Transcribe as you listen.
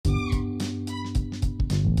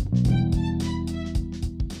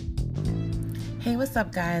Hey, what's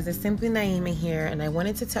up, guys? It's Simply Naima here, and I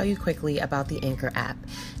wanted to tell you quickly about the Anchor app.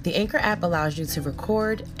 The Anchor app allows you to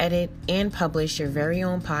record, edit, and publish your very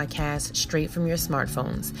own podcast straight from your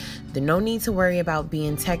smartphones. There's no need to worry about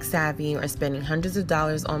being tech savvy or spending hundreds of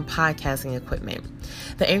dollars on podcasting equipment.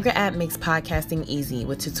 The Anchor app makes podcasting easy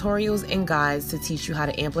with tutorials and guides to teach you how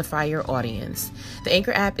to amplify your audience. The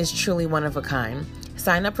Anchor app is truly one of a kind.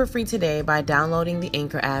 Sign up for free today by downloading the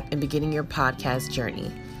Anchor app and beginning your podcast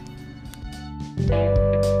journey.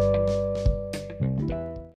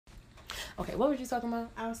 Okay, what were you talking about?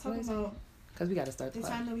 I was talking about because we got to start the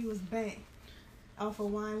time that we was bent off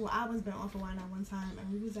of wine. Well, I was bent off of wine at one time,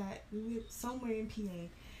 and we were somewhere in PA,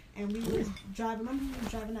 and we was driving. Remember, we was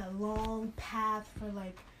driving that long path for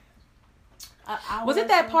like an hour. Was it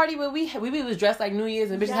that party where we was dressed like New Year's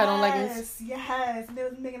and bitches had on leggings? Yes, and they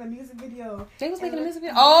was making a music video. They was making a music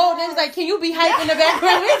video. Oh, they was like, "Can you be hype in the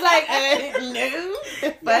background?" We was like, "No,"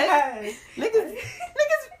 but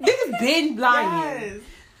niggas been lying. Yes.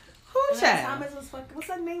 Who child? Thomas was fucking. What's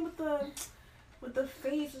that name with the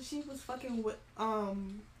face? And she was fucking with I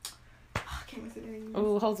can't remember the name.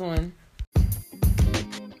 Oh, hold on.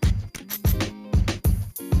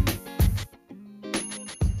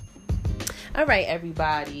 All right,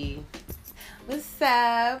 everybody. What's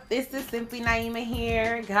up? This is Simply Naima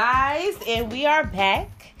here, guys, and we are back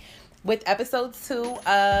with episode 2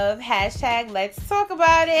 of hashtag Let's Talk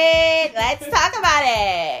About It. Let's talk about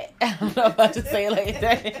it. I don't know if I should say it like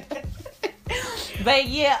that. But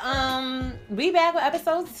yeah, we back with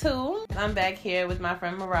episode 2. I'm back here with my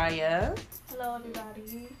friend Mariah. Hello,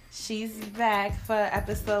 everybody. She's back for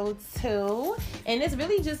episode 2. And it's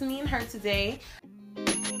really just me and her today.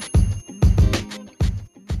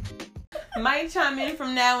 Might chime in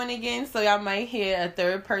from now and again, so y'all might hear a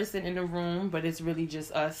third person in the room, but it's really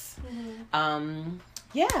just us. Mm-hmm.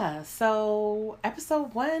 Yeah, so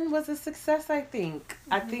episode 1 was a success, I think.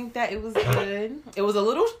 Mm-hmm. I think that it was good. It was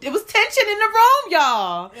tension in the room,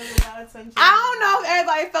 y'all. It was a lot of tension. I don't know if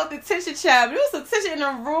everybody felt the tension, child, but it was some tension in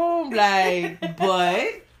the room, like,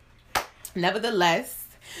 but nevertheless,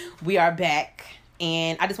 we are back.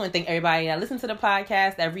 And I just want to thank everybody that listened to the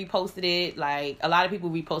podcast, that reposted it. Like, a lot of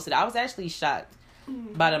people reposted it. I was actually shocked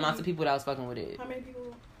by the amount of people that was fucking with it. How many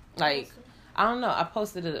people? Like, I don't know. I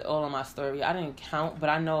posted it all on my story. I didn't count,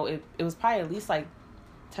 but I know it was probably at least like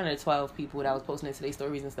 10 or 12 people that was posting it to their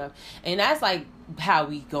stories and stuff. And that's like how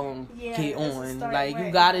we gon' get on. Like,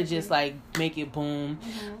 you gotta just like make it boom.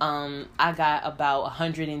 Mm-hmm. I got about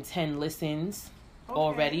 110 listens. Okay.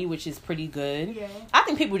 Already, which is pretty good. Yeah. I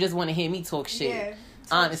think people just want to hear me talk shit. Yeah.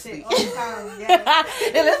 Honestly. Shit all the time. Yes.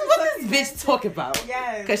 And that's what this bitch talk about.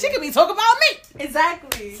 Yes. Because she could be talking about me.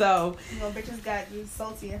 Exactly. So. You know, bitches got you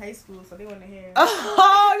salty in high school, so they want to hear.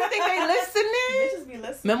 Oh, you think they listening? Bitches be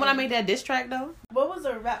listening. Remember when I made that diss track, though? What was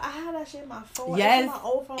the rap? I had that shit in my phone. Yes. It was my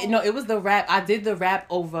old phone. No, it was the rap. I did the rap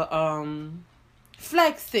over,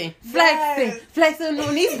 flexing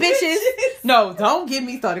on these bitches. No, don't get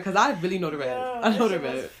me started because I really know the rap. I know the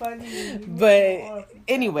rap. Funny. But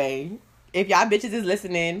anyway, if y'all bitches is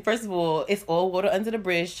listening, first of all, it's all water under the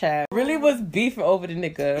bridge, child. Really was beefing over the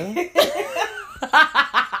nigga.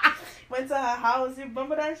 Went to her house. You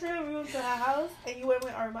remember that shit? We went to her house and you went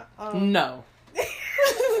with our No.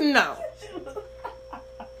 No.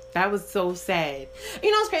 That was so sad.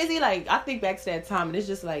 You know what's crazy? Like, I think back to that time and it's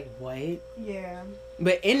just like, what? Yeah.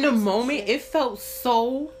 But in the moment, it felt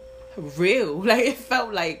so real. Like, it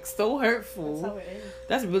felt like so hurtful. That's how it is.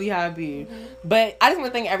 That's really how it be. Mm-hmm. But I just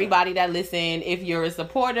want to thank everybody that listened. If you're a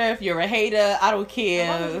supporter, if you're a hater, I don't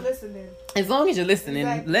care. As long as you're listening. As long as you're listening,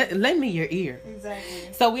 exactly. lend me your ear.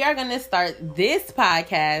 Exactly. So we are going to start this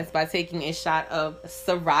podcast by taking a shot of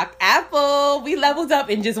Ciroc Apple. We leveled up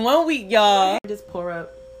in just 1 week, y'all. Just pour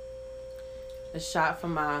up a shot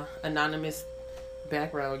from my anonymous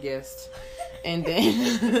background guest. And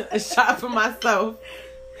then a shot for myself.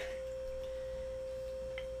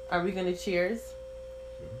 Are we going to cheers?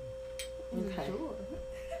 Okay. Sure.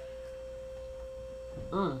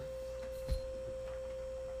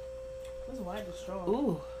 This is why the straw.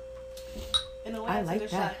 Ooh. In a way, I like that.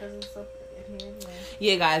 shot it's up in here.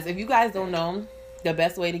 Yeah, guys, if you guys don't know, the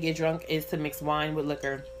best way to get drunk is to mix wine with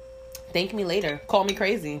liquor. Thank me later. Call me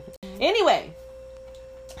crazy. Anyway.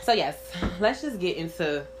 So, yes. Let's just get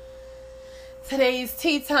into today's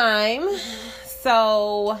tea time.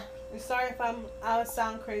 So, I'm sorry if I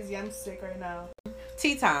sound crazy. I'm sick right now.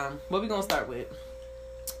 Tea time. What we gonna start with?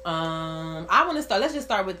 I want to start. Let's just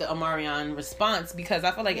start with the Omarion response because I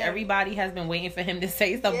feel like everybody has been waiting for him to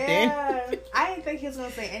say something. Yeah, I didn't think he was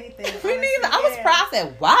gonna say anything. Me neither. I was proud. I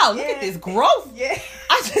said, "Wow, look at this growth." Yeah,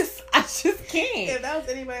 I just can't. If that was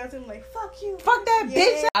anybody else, I'm like, fuck you. Fuck that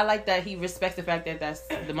bitch. I like that he respects the fact that that's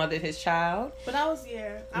the mother of his child. But I was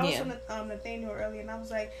from Nathaniel earlier, and I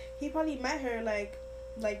was like, he probably met her like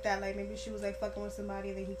that, like maybe she was like fucking with somebody,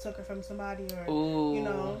 and then he took her from somebody, or ooh, you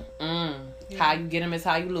know, how you get him is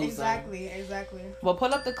how you lose exactly, him. Exactly. Well,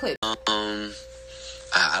 pull up the clip.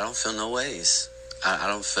 I don't feel no ways. I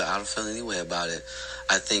don't feel any way about it.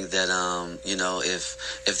 I think that you know, if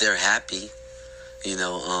they're happy, you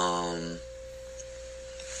know,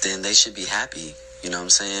 then they should be happy. You know what I'm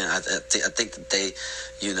saying? I think that they,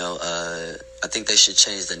 you know, I think they should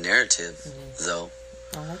change the narrative, though.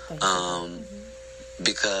 I like that.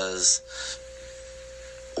 Because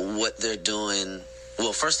what they're doing.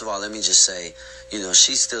 Well, first of all, let me just say, you know,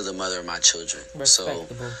 she's still the mother of my children. So,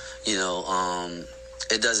 you know,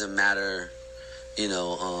 it doesn't matter, you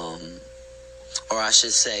know, or I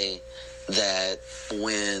should say that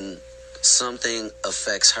when something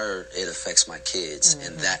affects her, it affects my kids,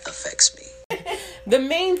 and that affects me. The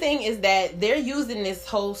main thing is that they're using this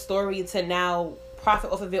whole story to now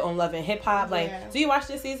profit off of it on Love and Hip Hop. Like, do you watch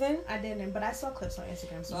this season? I didn't, but I saw clips on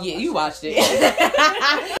Instagram. So you watched it.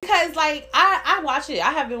 Because like I watch it.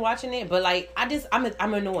 I have been watching it, but like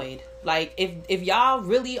I'm annoyed. Like if y'all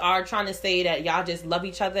really are trying to say that y'all just love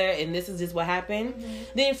each other and this is just what happened,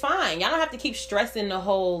 then fine. Y'all don't have to keep stressing the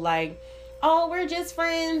whole like, oh, we're just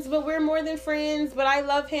friends, but we're more than friends, but I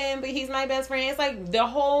love him, but he's my best friend. It's like the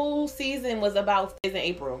whole season was about Fizz and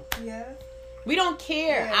April. Yeah. We don't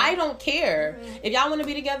care. Yeah. I don't care. If y'all want to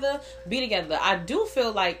be together, be together. I do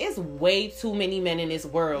feel like it's way too many men in this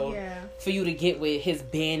world for you to get with his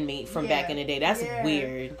bandmate from back in the day. That's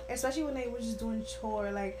weird. Especially when they were just doing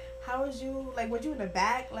chore. Like, how was you, like, was you in the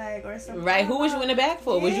back, like, or something? Right, who was you in the back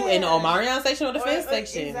for? Was you in the Omarion section or the Fizz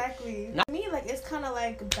section? Exactly. To me, like, it's kind of,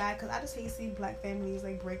 like, bad, because I just hate seeing black families,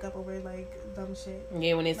 like, break up over, like, dumb shit.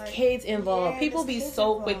 Yeah, when there's like, kids involved. People be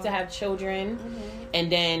so quick to have children,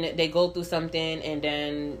 and then they go through something, and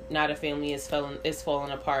then now the family is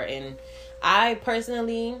falling apart, and I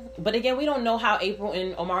personally, but again, we don't know how April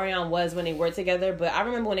and Omarion was when they were together, but I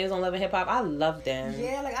remember when they was on Love and Hip Hop, I loved them.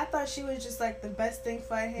 Yeah, like, I thought she was just, like, the best thing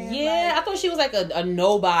for him. Yeah, like, I thought she was, like, a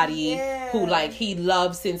nobody who, like, he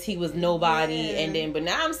loved since he was nobody, and then, but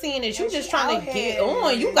now I'm seeing that you just trying to get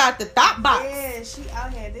on. You got the thought box. Yeah, she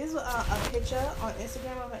out here. This was a picture on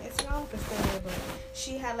Instagram, but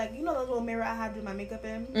she had, like, you know the little mirror I have to do my makeup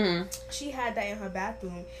in? She had that in her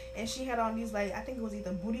bathroom, and she had on these, like, I think it was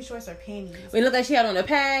either booty shorts or panties. It looked like she had on a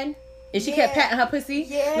pad, and she kept patting her pussy,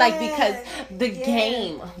 like, because the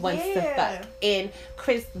game wants to fuck, and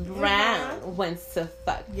Chris Brown wants to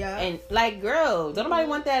fuck, and like, girl, don't nobody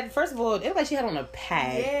want that. First of all, it looked like she had on a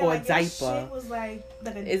pad or a diaper. Shit was like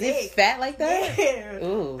a Is dick. It fat like that? Yeah.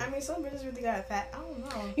 Ooh. I mean, some bitches really got fat. I don't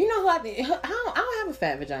know. You know who I think? I don't have a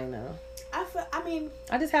fat vagina. I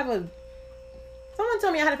just have a. Someone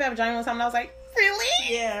told me I had a fat vagina one time, and I was like,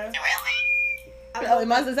 really? Yeah. Really?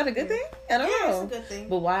 Is that a good thing? I don't know. It's a good thing.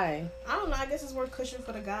 But why? I don't know. I guess it's more cushion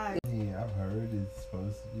for the guy. Yeah, I've heard it's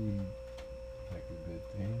supposed to be like a good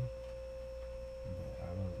thing.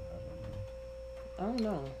 But I don't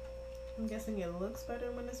know. I'm guessing it looks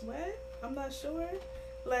better when it's wet. I'm not sure.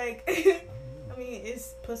 Like, I mean,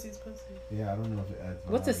 it's pussy's pussy. Yeah, I don't know if it adds.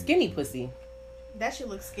 What's a skinny pussy? That shit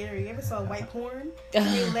looks scary. You ever saw white porn?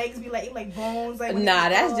 Your legs be like bones. Like nah,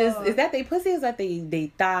 that's just. Is that they pussy? Or is that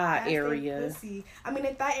they thigh area? They pussy. I mean,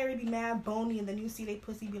 their thigh area be mad bony, and then you see they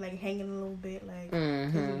pussy be like hanging a little bit, like. You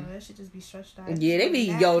know, that shit just be stretched out. Yeah, they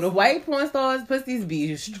be the white porn stars pussies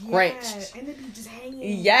be stretched. And they be just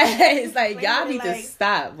hanging. Yes, like y'all need to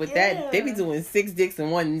stop with that. They be doing 6 dicks in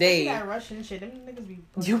one day. That Russian shit. Them niggas be.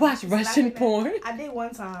 You watch Russian porn? I did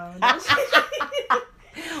one time.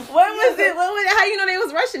 What was it? How you know they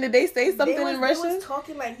was Russian? Did they say something in Russian? They was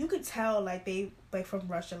talking like you could tell like they like from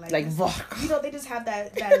Russia like you know, they just have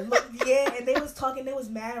that look. Yeah, and they was talking. They was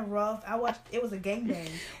mad and rough. I watched. It was a gangbang.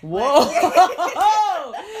 Whoa!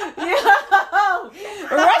 Yo,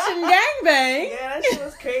 Russian gangbang. Yeah, that shit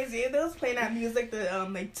was crazy. And they was playing that music. The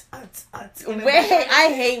like. Wait,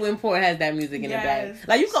 I hate when porn has that music in the back.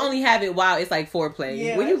 Like you can only have it while it's like foreplay.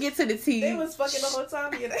 Yeah, when you get to the T, they was fucking the whole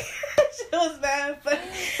time. Yeah, shit was bad. But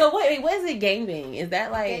so wait, what is it? Gangbang? Is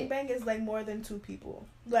that like gangbang is like more than 2 people?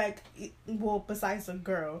 Like, well, besides a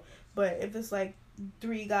girl. But if it's like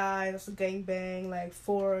 3 guys, that's a gangbang. Like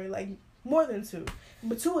 4, like more than 2.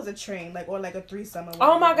 But 2 is a train, like, or like a threesome.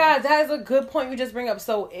 Oh my God, that is a good point you just bring up.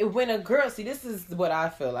 So when a girl, see, this is what I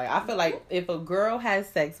feel like. I feel like if a girl has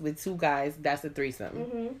sex with 2 guys, that's a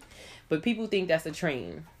threesome. But people think that's a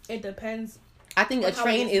train. It depends. I think a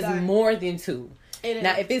train is more than 2.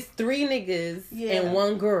 Now, if it's 3 niggas and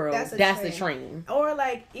 1 girl, that's a train. Or,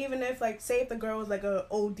 like, even if, like, say if the girl was, like, a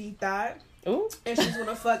OD thought. Ooh. And she's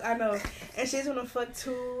gonna fuck, I know. And she's gonna fuck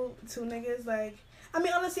two niggas, like... I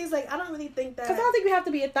mean, honestly, it's like, I don't really think that... Because I don't think you have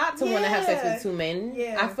to be a thought to want to have sex with 2 men.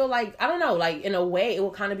 Yeah. I feel like, I don't know, like, in a way, it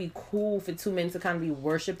will kind of be cool for 2 men to kind of be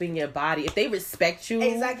worshiping your body. If they respect you...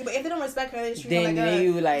 Exactly, but if they don't respect her, then I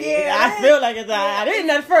feel like it's... I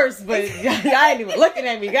didn't at first, but y'all ain't even looking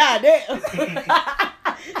at me, goddamn.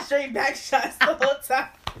 Straight back shots the whole time.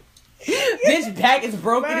 Bitch back is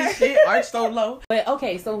broken and shit, arch so low. But,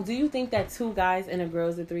 okay, so do you think that 2 guys and a girl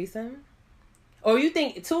is a threesome? Or you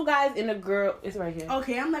think 2 guys and a girl... It's right here.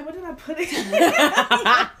 Okay, I'm like, what did I put it?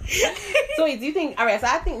 So wait, do you think... Alright, so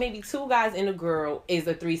I think maybe 2 guys and a girl is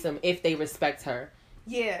a threesome if they respect her.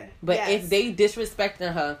 Yeah. But if they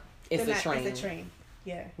disrespecting her, it's a train. It's a train.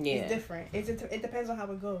 Yeah. It's different. It depends on how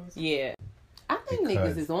it goes. Yeah. I think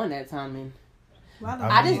niggas is on that timing.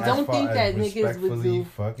 I just don't think that niggas would do...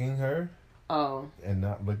 fucking her. Oh. And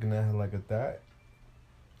not looking at her like a thot.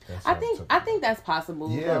 I think that's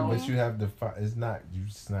possible. Yeah, though. But you have to. It's not. You're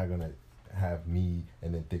just not gonna have me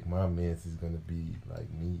and then think my man's is gonna be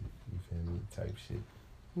like me. You feel me? Type shit.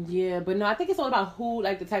 Yeah, but no, I think it's all about who,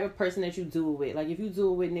 like the type of person that you do it with. Like if you do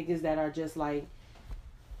it with niggas that are just like,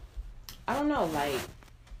 I don't know, like,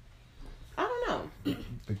 I don't know.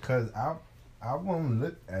 Because I won't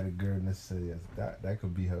look at a girl necessarily as that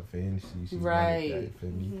could be her fantasy. She's right. Like that, you feel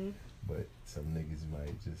me? Mm-hmm. But some niggas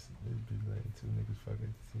might just be like 2 niggas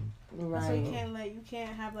fucking team. Right. So you can't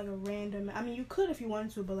have like a random. I mean, you could if you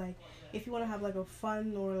wanted to, but like if you want to have like a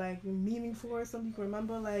fun or like meaningful or something you can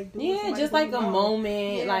remember, like just like a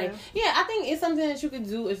moment, like I think it's something that you could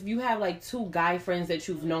do if you have like 2 guy friends that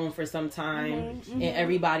you've known for some time and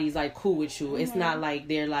everybody's like cool with you. It's not like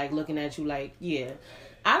they're like looking at you like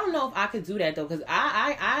I don't know if I could do that though because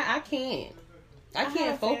I can't. I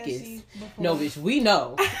can't focus. No, bitch, we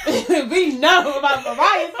know. We know about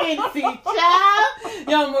Mariah's fantasy, child.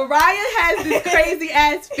 Yo, Mariah has this crazy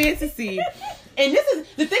ass fantasy. And this is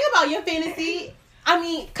the thing about your fantasy. I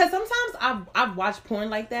mean, because sometimes I've watched porn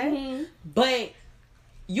like that, but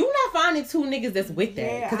you not finding 2 niggas that's with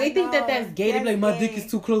that. Because they think that's gay. They be like, my dick is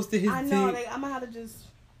too close to his dick. I know, like, I'm going to have to just...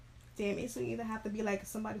 Damn, it's either have to be like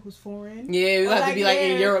somebody who's foreign. Yeah, you have to be like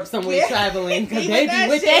in Europe somewhere traveling because they be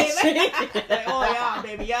with that shit. Like, oh yeah,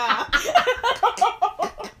 baby, yeah.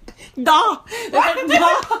 Duh.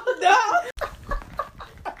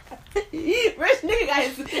 Rich nigga got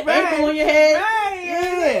his apron on your head. Right.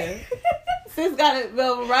 Yeah. Sis got it.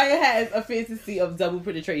 Well, Mariah has a fantasy of double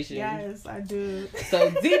penetration. Yes, I do. So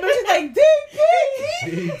D bitch is like DP.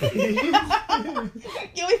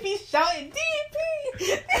 You would be shouting DP.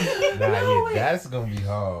 That's gonna be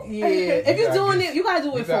hard. Yeah, if you're doing it, you gotta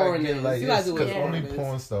do it foreigners. Like, you gotta do it because only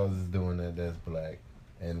porn stars is doing that. That's black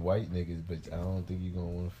and white niggas. But I don't think you're gonna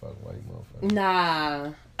want to fuck white motherfuckers.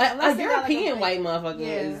 Nah, a European white motherfucker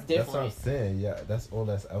is different. That's what I'm saying. Yeah, that's all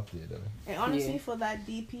that's out there though. And honestly, for that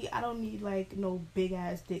DP, I don't need like no big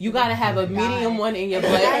ass dick. You gotta have a medium one in your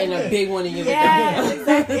butt and a big one in your vagina. Yes,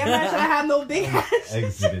 exactly. I'm not trying to have no big ass.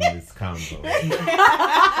 Exiting this combo.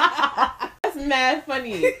 That's mad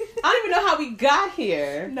funny. I don't even know how we got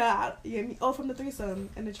here. Nah, from the threesome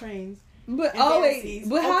and the trains. But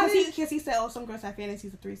because he said some girls have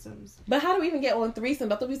fantasies of threesomes. But how do we even get on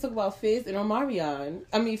threesome? I thought we talked about Fizz and Omarion.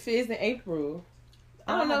 I mean Fizz and April.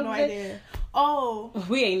 I don't know. No idea. Oh,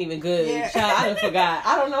 we ain't even good. Yeah. Child, I done forgot.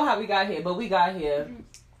 I don't know how we got here, but we got here.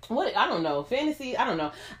 What? I don't know. Fantasy? I don't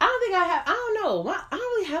know. I don't think I have. I don't know. I don't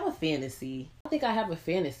really have a fantasy. I think I have a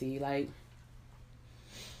fantasy. Like,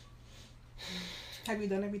 have you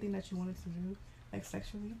done everything that you wanted to do, like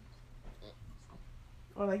sexually?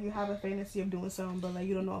 Or like you have a fantasy of doing something, but like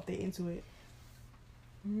you don't know if they're into it.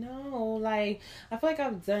 No, like I feel like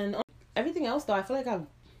I've done everything else though. I feel like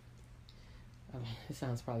it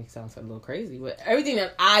sounds a little crazy, but everything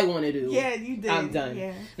that I want to do, you did. I've done.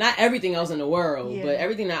 Yeah. Not everything else in the world, but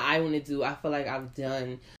everything that I want to do, I feel like I've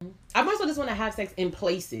done. I also just want to have sex in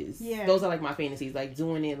places. Yeah, those are like my fantasies, like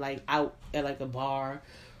doing it like out at like a bar.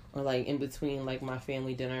 Or like in between like my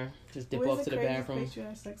family dinner, just dip off to the bathroom. Where's the craziest place you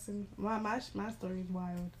have sex in? My story is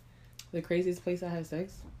wild. The craziest place I have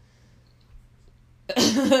sex?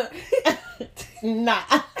 Nah.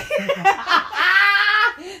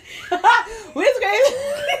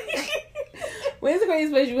 Where's the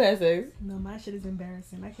craziest place you had sex? No, my shit is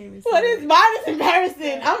embarrassing. I can't even say What is mine is embarrassing?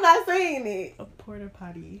 Yeah. I'm not saying it. A porta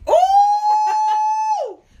potty.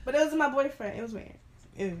 Ooh! But it was my boyfriend. It was weird.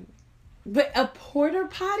 But a porta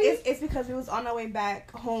potty? It's because we was on our way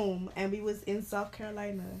back home and we was in South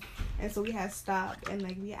Carolina, and so we had stopped and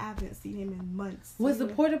like we haven't seen him in months. Was the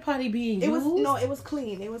porta potty being used? It was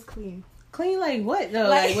clean. It was clean. Clean like what though?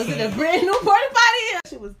 Like was it a brand new porta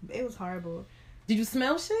potty? It was horrible. Did you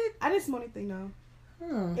smell shit? I didn't smell anything, no.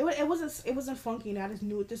 Huh. It wasn't funky. I just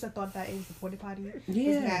knew. I thought that it was a porta potty. Yeah,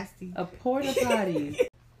 it was nasty. A porta potty.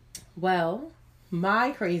 Well,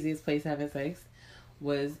 my craziest place having sex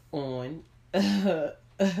was on the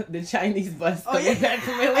Chinese bus coming back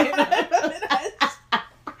from Atlanta.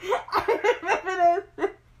 I remember this.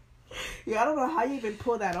 Yeah, I don't know how you even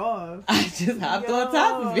pulled that off. I just hopped on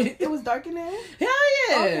top of it. It was dark in there? Hell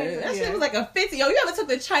yeah. Okay, that shit was like a 50. Yo, you ever took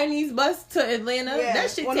the Chinese bus to Atlanta? Yeah.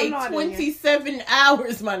 That shit take 27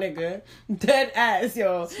 hours, my nigga. Dead ass,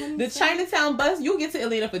 yo. The Chinatown bus, you get to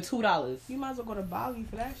Atlanta for $2. You might as well go to Bali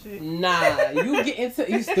for that shit. Nah, you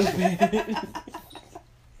stupid.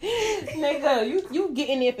 Nigga, you get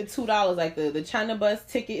in there for $2. Like the China bus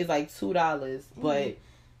ticket is like $2, but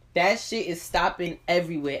that shit is stopping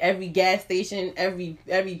everywhere. Every gas station, every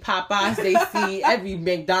Popeyes they see, every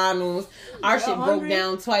McDonald's. Our shit broke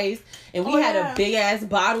down twice, and we had a big ass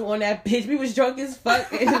bottle on that bitch. We was drunk as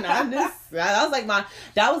fuck, and that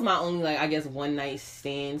was my only like I guess one night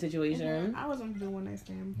stand situation. I wasn't doing one night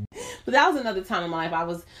stand, but that was another time in my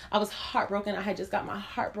life. I was heartbroken. I had just got my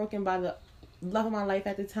heart broken by the love of my life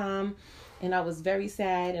at the time, and I was very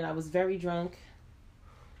sad, and I was very drunk,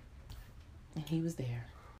 and he was there.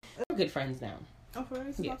 We're good friends now. Oh, for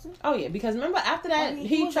real? Yeah. Oh yeah, because remember after that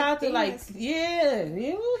he tried to like he had a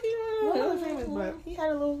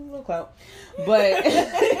little clout, but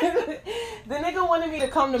the nigga wanted me to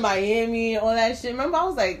come to Miami and all that shit. Remember I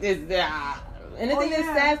was like this, and the thing that's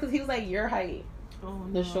sad because he was like your height,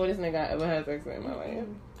 the shortest nigga I ever had sex with in my life.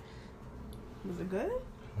 Was it good?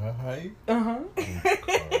 Height?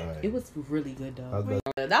 It was really good though.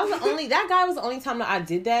 That guy was the only time that I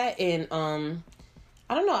did that, and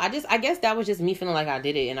I don't know. I guess that was just me feeling like I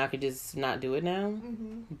did it and I could just not do it now.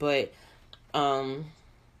 Mm-hmm. But,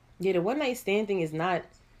 yeah, the one night stand thing is not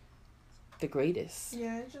the greatest.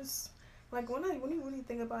 Yeah, it's just like when you really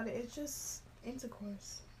think about it, it's just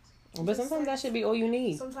intercourse. But sometimes that should be all you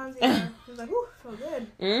need. Sometimes it's like, ooh, feel good.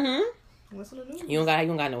 Mm-hmm. What's the news? You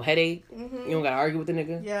don't got no headache. Mm-hmm. You don't got to argue with the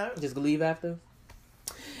nigga. Yeah. Just leave after.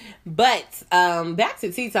 But back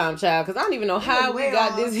to tea time, child, because I don't even know how we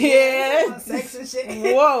got this here. Sex and shit.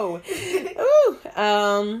 Whoa. Ooh.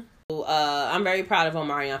 I'm very proud of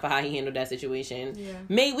Omarion for how he handled that situation. Yeah.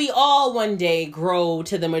 May we all one day grow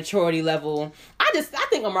to the maturity level. I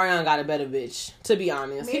think Omarion got a better bitch, to be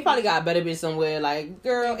honest. Maybe. He probably got a better bitch somewhere. Like,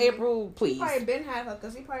 girl, April, please. He probably been had her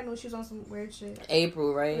because he probably knew she was on some weird shit.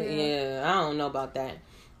 April, right? Yeah. I don't know about that.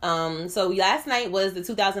 So last night was the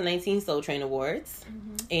 2019 Soul Train Awards.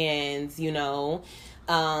 Mm-hmm. And, you know,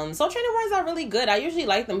 Soul Train Awards are really good. I usually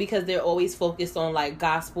like them because they're always focused on like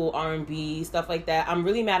gospel, R&B, stuff like that. I'm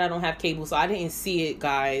really mad I don't have cable, so I didn't see it,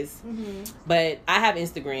 guys. Mm-hmm. But I have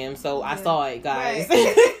Instagram, so I saw it, guys.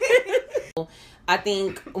 Right. I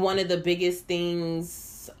think one of the biggest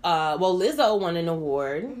things, Lizzo won an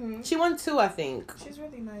award. Mm-hmm. She won 2, I think. She's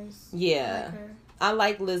really nice. Yeah. I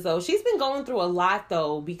like Lizzo. She's been going through a lot,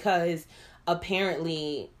 though, because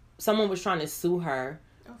apparently someone was trying to sue her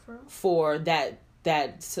for that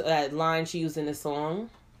line she used in the song.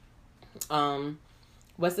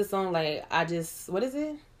 What's the song? Like, what is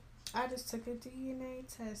it? I just took a DNA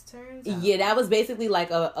test. Turns out. Yeah, that was basically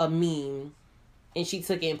like a meme. And she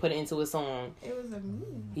took it and put it into a song. It was a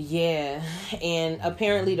meme. Yeah. And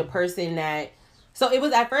apparently the person that... So it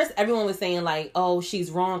was, at first, everyone was saying, like, oh,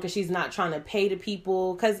 she's wrong because she's not trying to pay the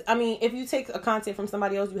people. Because, I mean, if you take a content from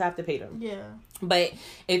somebody else, you have to pay them. Yeah. But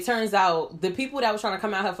it turns out the people that was trying to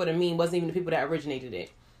come at her for the meme wasn't even the people that originated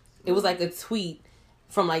it. It was like a tweet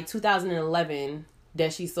from, like, 2011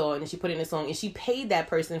 that she saw, and then she put it in a song, and she paid that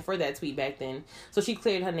person for that tweet back then. So she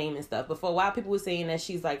cleared her name and stuff. But for a while, people were saying that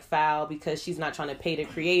she's like foul because she's not trying to pay the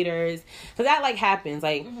creators. Because that like happens.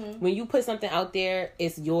 Like when you put something out there,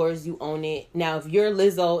 it's yours, you own it. Now if you're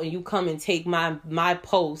Lizzo and you come and take my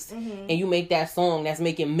post and you make that song that's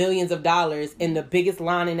making millions of dollars, and the biggest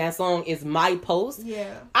line in that song is my post,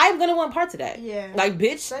 I'm gonna want parts of that. Like,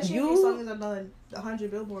 bitch, especially if your song is another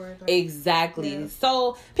 100 billboards. Like, exactly.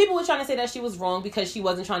 So people were trying to say that she was wrong because she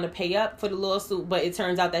wasn't trying to pay up for the lawsuit, but it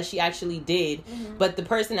turns out that she actually did. But the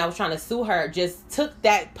person that was trying to sue her just took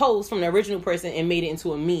that post from the original person and made it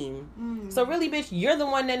into a meme. So really, bitch, you're the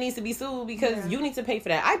one that needs to be sued because you need to pay for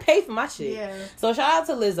that. I pay for my shit. So shout out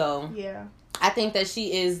to Lizzo. I think that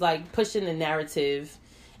she is like pushing the narrative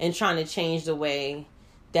and trying to change the way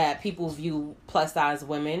that people view plus size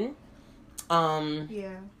women.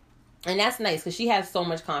 And that's nice because she has so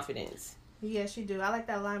much confidence. Yeah, she do. I like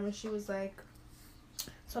that line when she was like,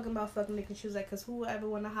 talking about fucking niggas. She was like, because who ever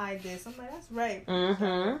want to hide this? I'm like, that's right.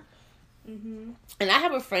 Mm-hmm. And I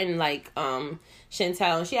have a friend like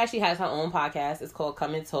Chantel, and she actually has her own podcast. It's called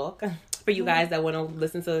Come and Talk. For you guys that want to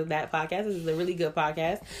listen to that podcast, this is a really good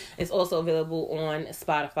podcast. It's also available on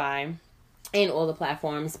Spotify and all the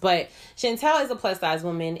platforms. But Chantel is a plus size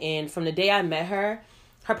woman, and from the day I met her,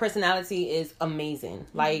 her personality is amazing.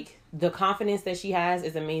 Like, the confidence that she has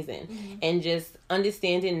is amazing. And just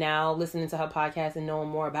understanding now, listening to her podcast and knowing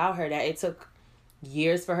more about her, that it took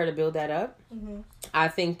years for her to build that up. I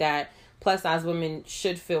think that plus size women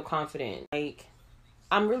should feel confident. Like,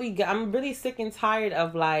 I'm really sick and tired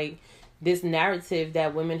of like this narrative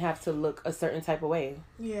that women have to look a certain type of way.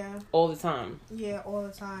 Yeah. All the time. Yeah, all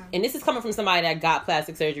the time. And this is coming from somebody that got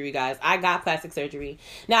plastic surgery, guys. I got plastic surgery.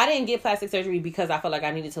 Now, I didn't get plastic surgery because I felt like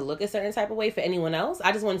I needed to look a certain type of way for anyone else.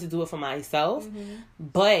 I just wanted to do it for myself.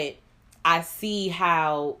 But I see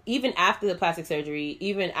how even after the plastic surgery,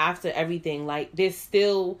 even after everything, like, there's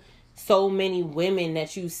still so many women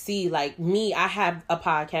that you see. Like me, I have a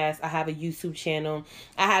podcast, I have a YouTube channel,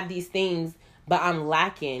 I have these things, but I'm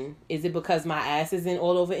lacking. Is it because my ass isn't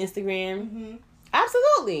all over Instagram?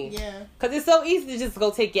 Absolutely. Yeah. Because it's so easy to just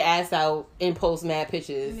go take your ass out and post mad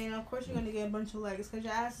pictures. And then, of course, you're going to get a bunch of likes because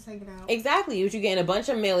your ass is hanging out. Exactly. You're getting a bunch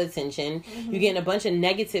of male attention. You're getting a bunch of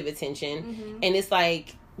negative attention. And it's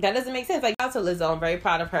like, that doesn't make sense. Like, out to Lizzo, I'm very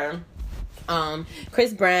proud of her.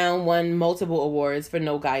 Chris Brown won multiple awards for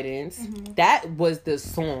No Guidance. That was the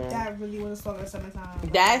song. That really was a song of summertime.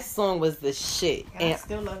 That song was the shit. And I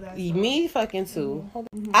still love that song. Me fucking too.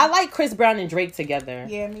 I like Chris Brown and Drake together.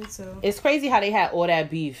 Yeah, me too. It's crazy how they had all that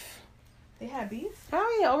beef. They had beef?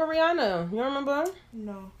 Oh yeah, over Rihanna. You remember?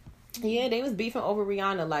 No. Yeah, they was beefing over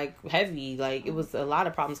Rihanna, like, heavy. Like, it was a lot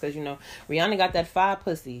of problems because, you know, Rihanna got that fire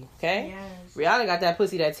pussy, okay? Yes. Rihanna got that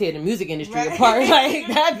pussy that tear the music industry apart. Like,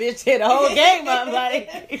 that bitch hit the whole game up.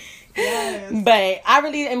 Like, yes. But I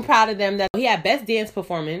really am proud of them that he had best dance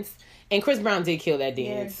performance, and Chris Brown did kill that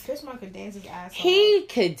dance. Yeah, Chris Brown could dance his ass off. He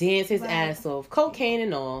could dance his ass off. Cocaine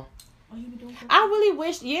and all. Oh, he be doing cocaine? I really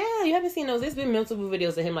wish, you haven't seen those. There's been multiple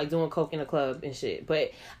videos of him, like, doing coke in a club and shit.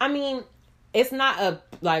 But, I mean, it's not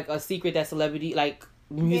a secret that celebrity, like,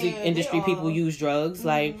 music industry people use drugs.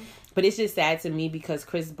 Like, but it's just sad to me because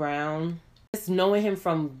Chris Brown, just knowing him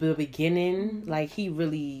from the beginning, like, he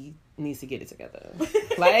really needs to get it together.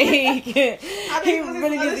 Like, he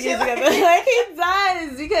really needs to get it together. Like, he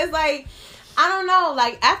does. Because, like, I don't know,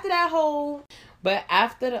 like, after the whole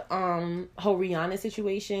Rihanna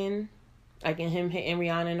situation, like, and him hitting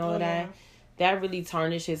Rihanna and all of that, that really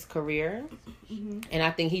tarnished his career. And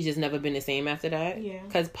I think he's just never been the same after that. Yeah.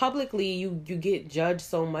 Because publicly, you get judged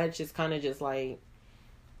so much, it's kind of just like...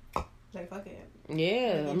 Like, fuck it.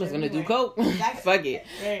 Yeah, I'm just going to do coke. Fuck it.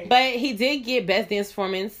 Right. But he did get Best Dance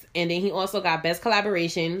Performance, and then he also got Best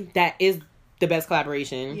Collaboration. That is the best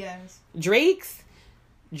collaboration. Yes. Drake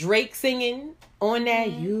singing on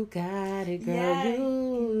that, you got it, girl,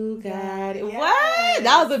 you got it. Yes. What?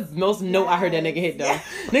 That was the most note I heard that nigga hit, though. Yes.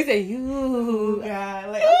 Nigga said, you got it.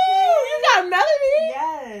 Like, you got melody?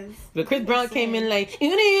 Yes. But Chris Brown came in like, you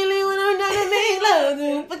really want to make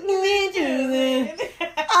love, fucking need you.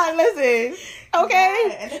 Alright, listen. Okay?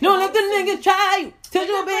 Yeah, don't let the nigga try you. Touch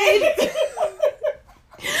your baby.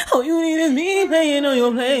 All you need is me playing on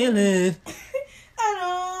your playlist. I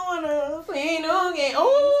don't want to play no game.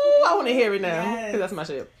 Oh, I want to hear it now. Because that's my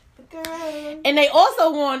shit. Girl. And they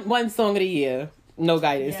also won one Song of the Year. No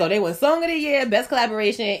Guidance. Yes. So they won Song of the Year, Best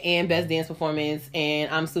Collaboration, and Best Dance Performance.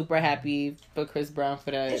 And I'm super happy for Chris Brown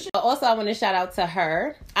for that. Also, I want to shout out to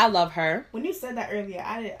her. I love her. When you said that earlier,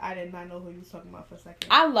 I did not know who you was talking about for a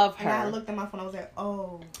second. I love her. And I looked at my phone. I was like,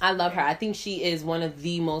 oh. I love her. I think she is one of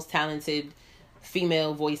the most talented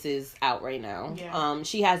female voices out right now. Yeah.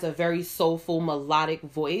 She has a very soulful, melodic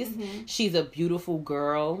voice. She's a beautiful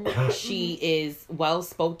girl. She is well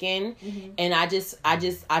spoken, and I just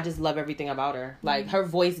love everything about her. Like, her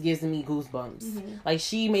voice gives me goosebumps. Like,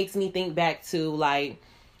 she makes me think back to like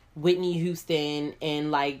Whitney Houston and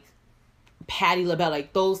like Patti LaBelle,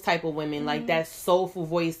 like those type of women. Like, that soulful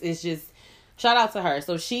voice is just. Shout out to her.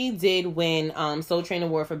 So she did win Soul Train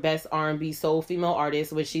Award for Best R&B Soul Female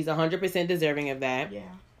Artist, which she's 100% deserving of that. Yeah.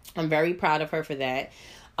 I'm very proud of her for that.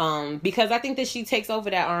 Because I think that she takes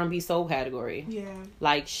over that R&B soul category. Yeah.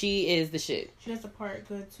 Like, she is the shit. She does the part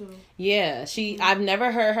good too. Yeah. I've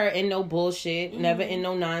never heard her in no bullshit, never in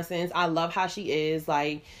no nonsense. I love how she is.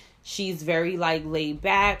 Like, she's very, like, laid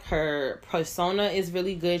back. Her persona is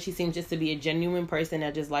really good. She seems just to be a genuine person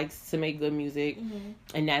that just likes to make good music.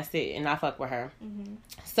 And that's it. And I fuck with her.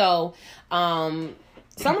 So,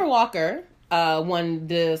 Summer Walker won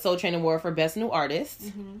the Soul Train Award for Best New Artist.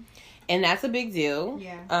 Mm-hmm. And that's a big deal.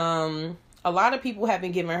 Yeah. A lot of people have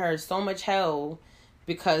been giving her so much hell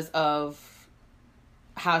because of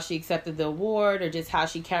how she accepted the award or just how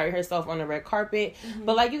she carried herself on the red carpet. Mm-hmm.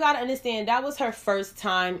 But, like, you got to understand, that was her first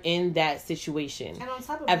time in that situation. And on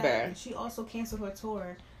top of ever. that, she also canceled her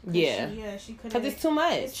tour. Yeah. She couldn't. Because it's too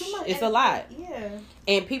much. It's a lot. Yeah.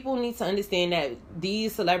 And people need to understand that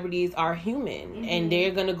these celebrities are human. And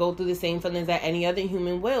they're going to go through the same feelings that any other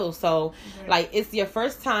human will. So, like, it's your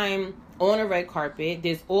first time on a red carpet.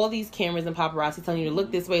 There's all these cameras and paparazzi telling you to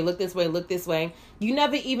look this way, look this way, look this way. You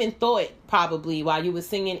never even thought, probably, while you were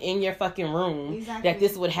singing in your fucking room, that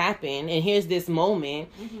this would happen. And here's this moment.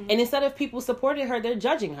 And instead of people supporting her, they're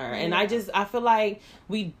judging her. And I feel like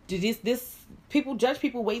we do this. People judge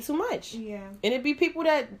people way too much. Yeah. And it be people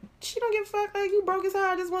that she don't give a fuck. Like, you broke his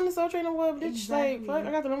heart. I just won the Soul Train Award. Bitch, Exactly. like, fuck,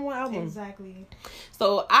 I got the #1 album. Exactly.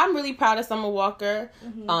 So I'm really proud of Summer Walker.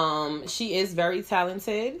 She is very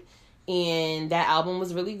talented. And that album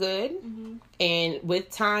was really good. And with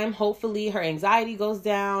time, hopefully her anxiety goes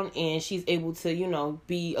down and she's able to, you know,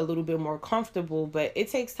 be a little bit more comfortable. But it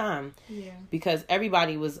takes time. Yeah. Because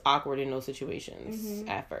everybody was awkward in those situations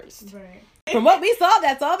at first. Right. From what we saw,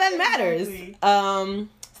 that's all that matters. Exactly.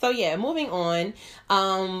 So yeah, moving on.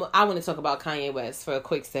 I want to talk about Kanye West for a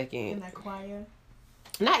quick second. In that choir.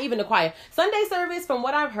 Not even the choir. Sunday service, from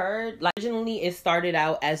what I've heard, like, originally it started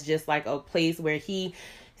out as just like a place where he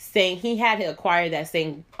had a choir that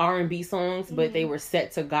sang R&B songs, but they were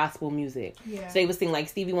set to gospel music. Yeah. So they would sing like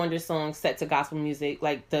Stevie Wonder songs set to gospel music,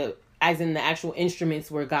 like as in the actual instruments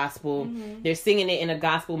were gospel. They're singing it in a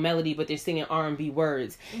gospel melody, but they're singing R&B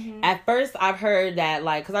words. At first, I've heard that,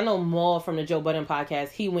 like, because I know Maul from the Joe Budden podcast,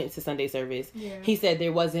 he went to Sunday service. Yeah. He said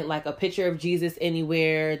there wasn't like a picture of Jesus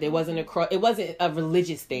anywhere. There wasn't a cross. It wasn't a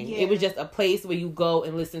religious thing. Yeah. It was just a place where you go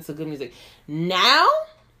and listen to good music. Now,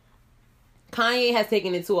 Kanye has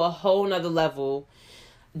taken it to a whole nother level.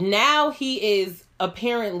 Now he is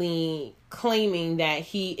apparently claiming that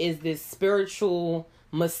he is this spiritual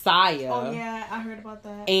Messiah. Oh yeah, I heard about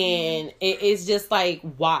that. And it is just like,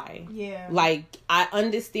 why? Yeah. Like, I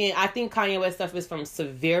understand. I think Kanye West suffers from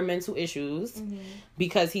severe mental issues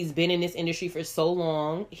because he's been in this industry for so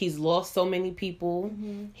long. He's lost so many people.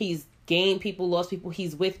 He's gained people, lost people.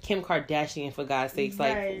 He's with Kim Kardashian, for God's sakes.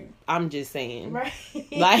 Like, I'm just saying. Right.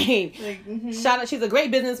 Like shout out, she's a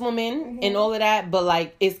great businesswoman and all of that, but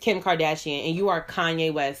like, it's Kim Kardashian and you are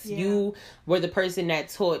Kanye West. Yeah. You were the person that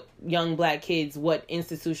taught young black kids what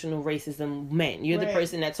institutional racism meant. You're the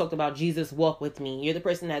person that talked about Jesus walk with me. You're the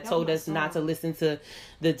person that told us not to listen to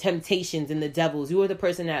the temptations and the devils. You were the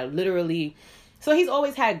person that literally... So he's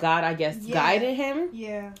always had God, I guess, guiding him.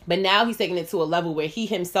 Yeah. But now he's taking it to a level where he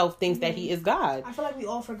himself thinks that he is God. I feel like we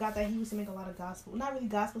all forgot that he used to make a lot of gospel. Not really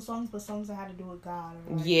gospel songs, but songs that had to do with God.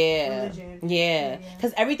 Or like religion. Yeah.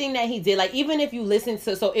 Because everything that he did, like, even if you listen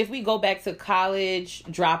to... So if we go back to College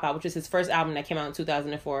Dropout, which is his first album that came out in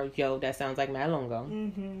 2004. Yo, that sounds like mad long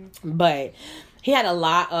ago. But... he had a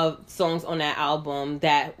lot of songs on that album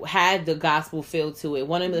that had the gospel feel to it.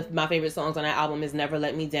 One of my favorite songs on that album is Never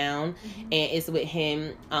Let Me Down. And it's with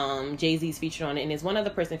him. Jay-Z's featured on it. And there's one other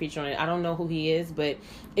person featured on it. I don't know who he is, but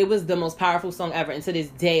it was the most powerful song ever. And to this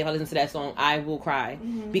day, if I listen to that song, I will cry.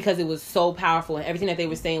 Because it was so powerful. And everything that they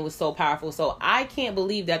were saying was so powerful. So I can't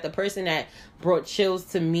believe that the person that brought chills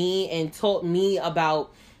to me and taught me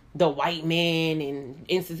about the white man and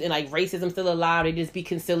like racism still alive, they just be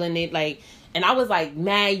concealing it, like... And I was like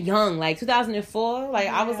mad young, like 2004, like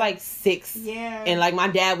I was like 6. Yeah. And like my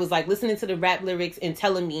dad was like listening to the rap lyrics and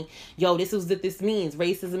telling me, yo, this is what this means.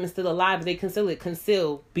 Racism is still alive, but they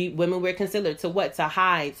conceal. Women wear concealer to what? To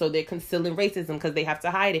hide. So they're concealing racism because they have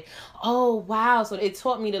to hide it. Oh, wow. So it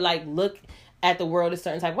taught me to like look at the world a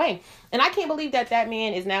certain type of way. And I can't believe that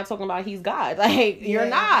man is now talking about he's God. Like, you're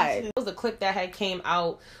not. It was a clip that had came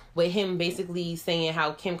out with him basically saying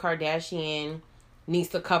how Kim Kardashian needs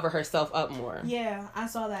to cover herself up more. Yeah, I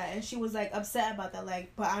saw that. And she was, like, upset about that.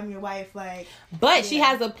 Like, but I'm your wife, like... But she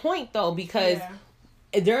has a point, though, because...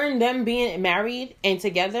 during them being married and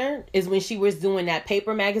together is when she was doing that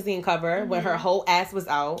Paper magazine cover when her whole ass was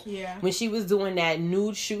out. Yeah. When she was doing that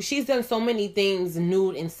nude shoot. She's done so many things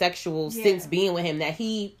nude and sexual since being with him that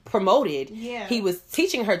he promoted. Yeah. He was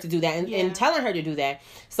teaching her to do that and telling her to do that.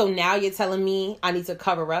 So now you're telling me I need to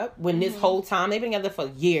cover up when this whole time, they've been together for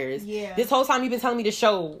years. Yeah. This whole time you've been telling me to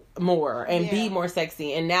show more and be more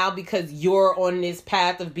sexy. And now because you're on this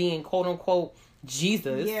path of being quote unquote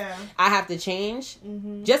Jesus, I have to change.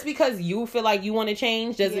 Just because you feel like you want to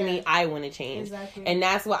change doesn't mean I want to change. Exactly. And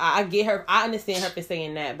that's why I get her. I understand her for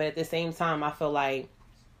saying that, but at the same time, I feel like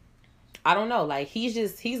I don't know. Like,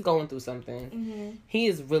 he's going through something. He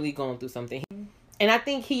is really going through something. And I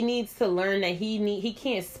think he needs to learn that he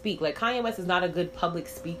can't speak. Like, Kanye West is not a good public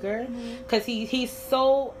speaker. Because he's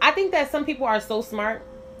so... I think that some people are so smart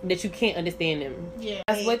that you can't understand them. Yeah.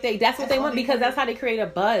 That's what they want, because that's how they create a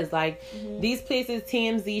buzz. Like, these places,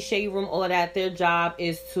 TMZ, Shade Room, all of that, their job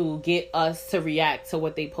is to get us to react to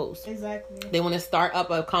what they post. Exactly. They want to start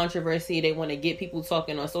up a controversy. They want to get people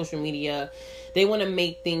talking on social media. They want to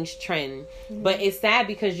make things trend. But it's sad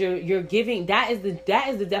because you're giving... That is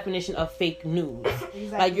the definition of fake news. Exactly.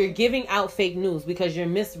 Like, you're giving out fake news because you're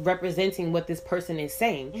misrepresenting what this person is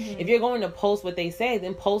saying. If you're going to post what they say,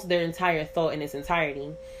 then post their entire thought in its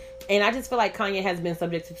entirety. And I just feel like Kanye has been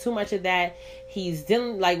subject to too much of that. He's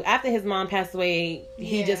dealing... Like, after his mom passed away,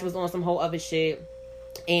 he just was on some whole other shit.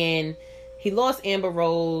 And... he lost Amber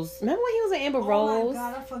Rose. Remember when he was with Amber Rose? Oh my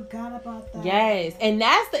God, I forgot about that. Yes. And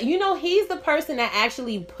that's he's the person that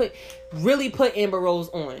actually really put Amber Rose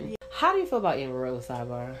on. Yeah. How do you feel about Amber Rose,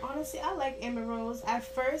 sidebar? Honestly, I like Amber Rose. At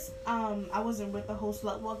first, I wasn't with the whole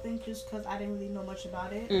slut walk thing just because I didn't really know much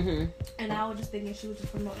about it. And I was just thinking she was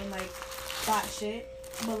just promoting, like, thot shit.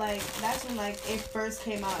 But, like, that's when, like, it first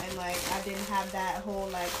came out and, like, I didn't have that whole,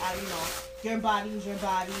 like, your body is your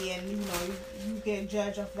body and, you get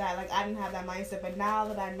judged off that. Like, I didn't have that mindset. But now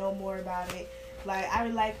that I know more about it, like, I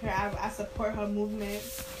like her. I support her movement.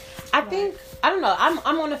 I don't know.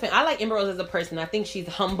 I'm on the fence. I like Amber Rose as a person. I think she's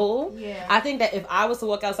humble. Yeah. I think that if I was to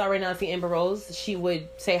walk outside right now and see Amber Rose, she would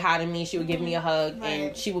say hi to me. She would give me a hug,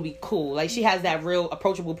 and she would be cool. Like, she has that real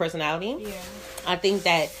approachable personality. Yeah. I think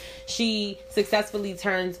that she successfully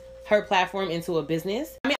turned her platform into a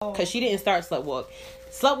business. I mean, because she didn't start Slut Walk.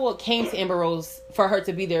 Slut Walk came to Amber Rose for her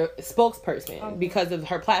to be their spokesperson because of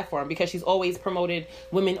her platform, because she's always promoted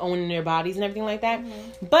women owning their bodies and everything like that.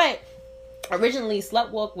 But originally,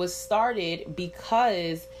 Slut Walk was started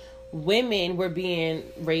because women were being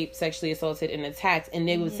raped, sexually assaulted, and attacked, and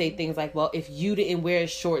they would say things like, well, if you didn't wear a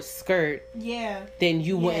short skirt, then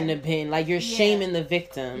you wouldn't have been. Like, you're shaming the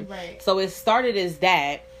victim. Right. So it started as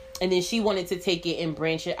that, and then she wanted to take it and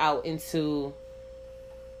branch it out into,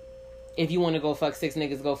 if you want to go fuck 6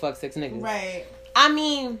 niggas, go fuck 6 niggas. Right. I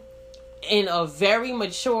mean, in a very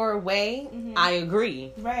mature way, I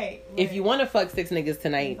agree. Right. If you want to fuck 6 niggas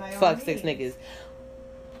tonight, fuck 6 niggas.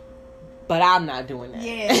 But I'm not doing that.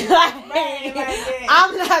 Yeah. Right.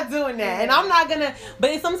 I'm not doing that. Yeah. And I'm not gonna...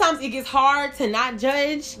 But sometimes it gets hard to not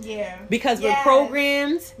judge. Yeah. Because we're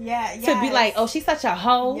programmed to be like, oh, she's such a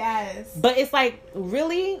hoe. Yes. But it's like,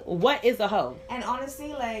 really? What is a hoe? And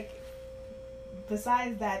honestly, like,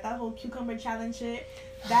 besides that whole cucumber challenge shit,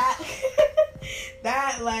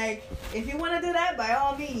 that, like, if you want to do that, by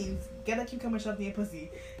all means, get a cucumber shoved in your pussy.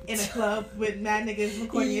 In a club with mad niggas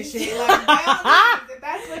recording your shit. Like, by all means, if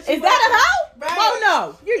that's what you is that a hoe? Right. Oh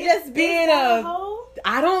no, you're just being a hoe.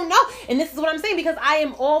 I don't know, and this is what I'm saying, because I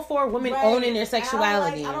am all for women owning their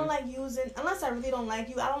sexuality. I don't like using, unless I really don't like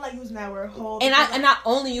you. I don't like using that word hoe. And I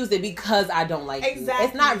only use it because I don't like you.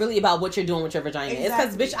 It's not really about what you're doing with your vagina. It's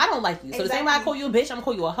because, bitch, I don't like you. So the same way I call you a bitch, I'm gonna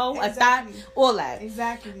call you a hoe, a thot, all that.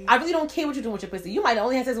 Exactly. I really don't care what you're doing with your pussy. You might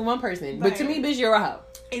only have sex with one person, but to me, bitch, you're a hoe.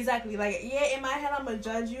 Exactly. Like, yeah, in my head, I'm gonna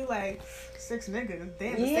judge you like 6 niggas.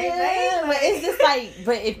 Damn, the same thing. Like, but it's just like,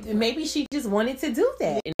 but if maybe she just wanted to do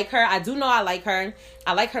that. And like her, I do know I like her.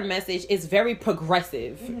 I like her message. It's very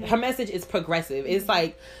progressive. Her message is progressive. It's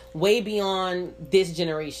like way beyond this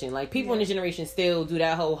generation. Like, people in this generation still do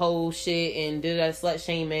that whole shit and do that slut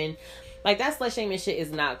shaming. Like, that slut shaming shit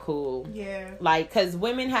is not cool. Yeah. Like, because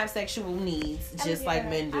women have sexual needs just like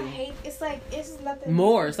men do. I hate, it's like, it's nothing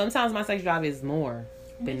more. Sometimes my sex drive is more.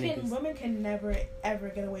 Women can never ever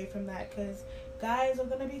get away from that, because guys are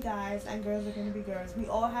gonna be guys and girls are gonna be girls. We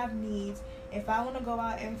all have needs. If I want to go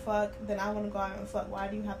out and fuck, then I want to go out and fuck. Why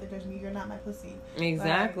do you have to judge me? You're not my pussy.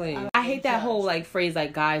 Exactly. I hate that whole like phrase,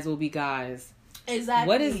 like, guys will be guys. Exactly.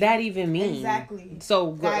 What does that even mean? Exactly.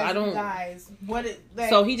 So guys I don't. Guys. What? Like,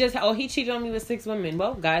 so he cheated on me with 6 women.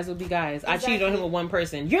 Well, guys will be guys. Exactly. I cheated on him with one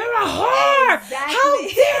person. You're a whore. Exactly. How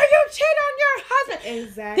dare you cheat on your husband?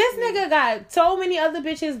 Exactly. This nigga got so many other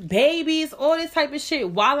bitches, babies, all this type of shit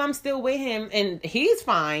while I'm still with him, and he's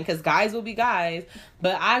fine because guys will be guys.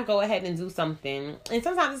 But I go ahead and do something, and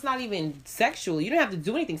sometimes it's not even sexual. You don't have to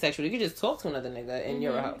do anything sexual. You can just talk to another nigga, and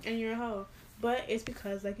you're a hoe. And you're a hoe. But it's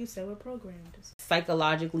because, like you said, we're programmed.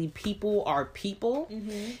 Psychologically, people are people.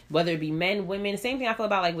 Whether it be men, women. Same thing I feel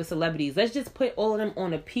about, like, with celebrities. Let's just put all of them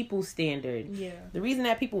on a people standard. Yeah. The reason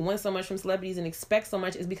that people want so much from celebrities and expect so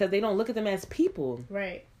much is because they don't look at them as people.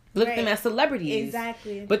 Right. Look at them as celebrities.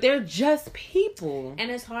 Exactly. But they're just people.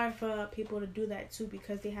 And it's hard for people to do that, too,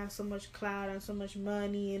 because they have so much clout and so much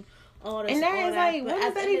money and all this, and that is like, what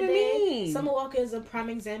does that even mean? Summer Walker is a prime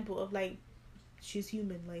example of like, she's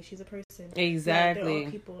human, like she's a person. Exactly. Like, they're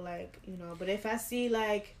all people, like, but if I see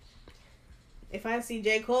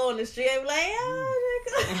J. Cole in the street, I'm like,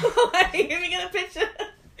 oh, J. Cole, like, let me get a picture.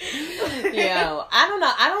 Yeah, I don't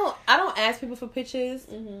know. I don't ask people for pictures.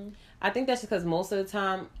 Mm-hmm. I think that's just because most of the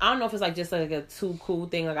time, I don't know if it's like just like a too cool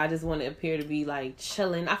thing. Like I just want to appear to be like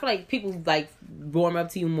chilling. I feel like people like warm up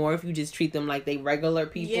to you more if you just treat them like they regular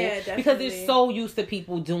people. Yeah, definitely. Because they're so used to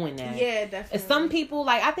people doing that. Yeah, definitely. And some people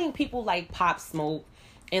like, I think people like Pop Smoke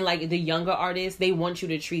and like the younger artists, they want you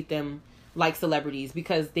to treat them like celebrities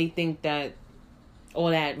because they think that all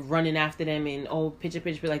that running after them and picture,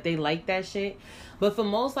 like they like that shit. But for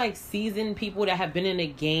most like seasoned people that have been in the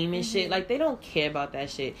game and shit, like they don't care about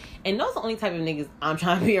that shit. And those are the only type of niggas I'm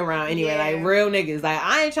trying to be around anyway. Yeah. Like real niggas. Like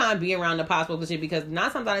I ain't trying to be around the possible shit because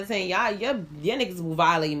 9 times out of 10, your niggas will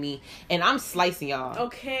violate me and I'm slicing y'all.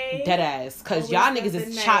 Okay. Dead ass. Cause y'all niggas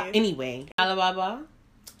is chopped anyway. Alibaba.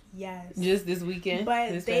 Yes. Just this weekend.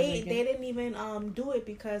 But this they didn't even do it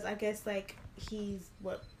because I guess like he's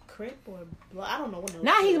Crip or I don't know what.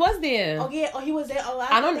 Nah, he was there. Oh yeah, he was there. Oh,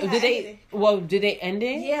 I don't know. Did they end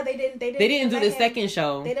it? Yeah, they didn't. They didn't do the second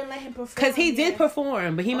show. They didn't let him perform because he did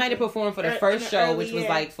perform, but he might have performed for the first show, which was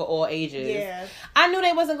like for all ages. Yeah, I knew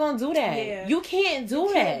they wasn't gonna do that. Yeah. You can't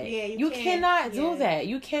do that. Yeah, you cannot do that.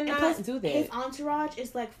 You cannot do that. His entourage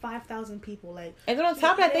is like 5,000 people. Like, and then on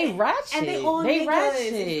top of that, they ratchet. And they all niggas.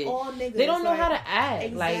 Ratchet. It's all niggas. They don't know how to act.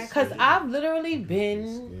 Exactly. Like, cause I've literally been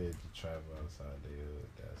scared to travel outside their hood.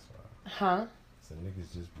 That's why. Huh? So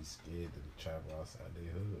niggas just be scared to travel outside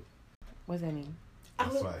their hood. What's that mean?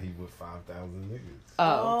 That's why he with 5,000 niggas.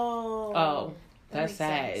 Oh, that's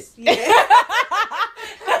sad. Sense. Yeah.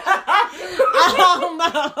 Oh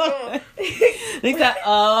no. They said,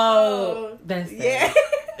 that's sad.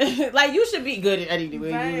 Yeah. Like you should be good at anything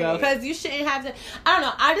where you go, because you shouldn't have to. I don't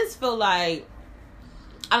know. I just feel like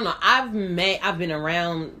I've been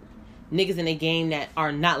around niggas in the game that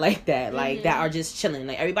are not like that, like that are just chilling.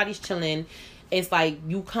 Like everybody's chilling. It's like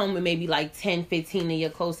you come with maybe like 10, 15 of your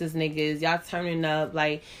closest niggas. Y'all turning up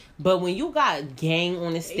like, but when you got gang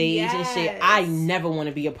on the stage and shit, I never want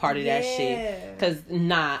to be a part of that shit. Cause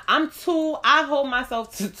I hold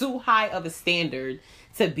myself to too high of a standard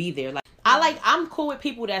to be there. Like I'm cool with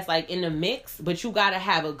people that's like in the mix, but you gotta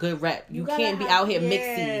have a good rep. You can't be out here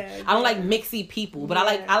mixy. I don't like mixy people, but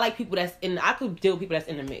I like people that's in. I could deal with people that's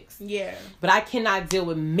in the mix. Yeah. But I cannot deal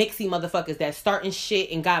with mixy motherfuckers that starting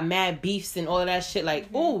shit and got mad beefs and all of that shit.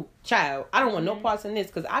 Like, ooh, child, I don't want no parts in this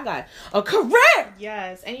because I got a career.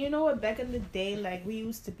 Yes, and you know what? Back in the day, like we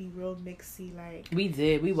used to be real mixy. Like we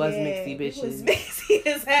did. We was mixy bitches. We was mixy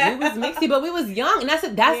as hell. We was mixy, but we was young, and that's the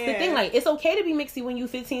thing. Like it's okay to be mixy when you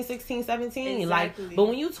 15, 16, 17. Exactly. Like, but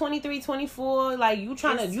when you 23, 24, like you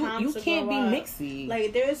trying to you can't be mixy.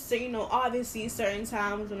 Like there's obviously certain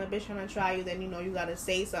times when a bitch trying to try you, then you gotta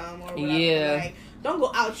say something or whatever. Yeah. Like don't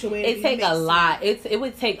go out your way. It take a lot. It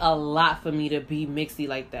would take a lot for me to be mixy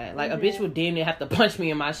like that. Like a bitch would damn near have to punch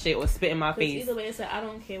me in my shit or spit in my face. Either way, it's like I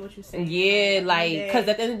don't care what you say. Yeah, like because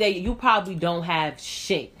at the end of the day, you probably don't have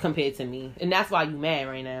shit compared to me, and that's why you mad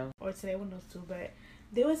right now. Or today, one of those two. But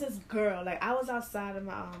there was this girl. Like I was outside of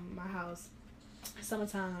my house,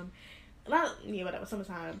 summertime. Whatever,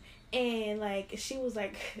 summertime. And like she was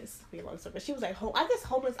like, it's gonna be a long story, but she was like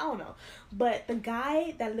homeless, I don't know. But the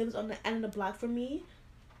guy that lives on the end of the block from me,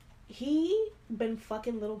 he been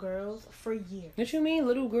fucking little girls for years. What you mean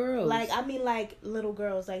little girls? Like I mean like little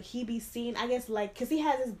girls. Like he be seen, I guess, like cause he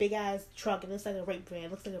has this big ass truck and it's like a rape van.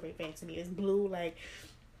 It looks like a rape van to me. It's blue, like,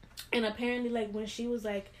 and apparently like when she was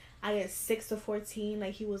like I guess 6 to 14,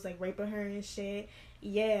 like he was like raping her and shit.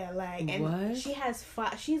 Yeah, like, and what? She has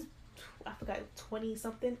I forgot 20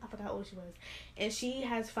 something. I forgot how old she was, and she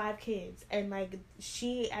has 5 kids, and like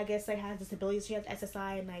she I guess like has disabilities. She has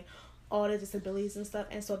SSI and like all the disabilities and stuff,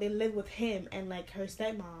 and so they live with him and like her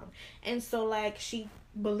stepmom, and so like she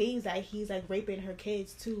believes that he's like raping her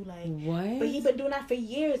kids too, like what? But he's been doing that for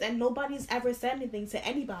years, and nobody's ever said anything to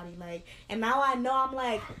anybody, like, and now I know I'm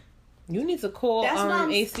like, you need to call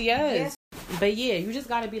ACS. Yes. But yeah, you just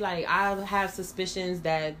gotta be like, I have suspicions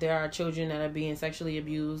that there are children that are being sexually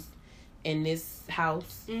abused in this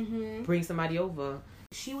house. Bring somebody over.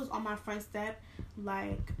 She was on my front step,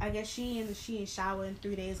 like I guess she in shower in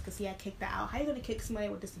 3 days because he had kicked her out. How you gonna kick somebody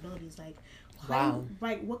with disabilities? Like, wow.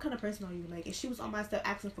 Like what kind of person are you? Like, and she was on my step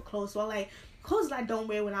asking for clothes. So like clothes that I don't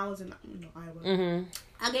wear when I was in Iowa.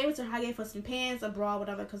 I gave it to her. I gave her some pants, a bra,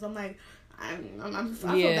 whatever, because I'm like I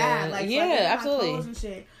feel bad. Like, yeah, so I gave her absolutely. my clothes and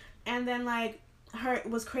shit. And then like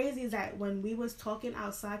what's crazy is that when we was talking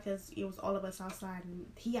outside, because it was all of us outside, and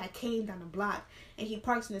he had came down the block and he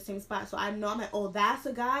parks in the same spot, so I know, I'm like, oh, that's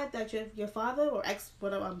the guy that your father or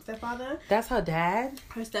stepfather. That's her dad.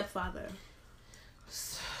 Her stepfather.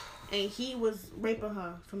 And he was raping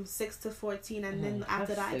her from 6 to 14, and then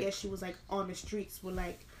after that, I guess she was like on the streets with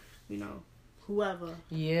like, you know, whoever.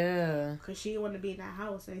 Yeah. Cause she didn't want to be in that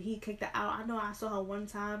house, and he kicked her out. I know I saw her one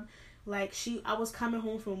time, like I was coming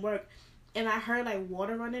home from work. And I heard, like,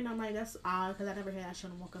 water running. I'm like, that's odd, because I never heard that shit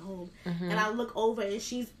when I'm walking home. Mm-hmm. And I look over, and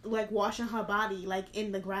she's, like, washing her body, like,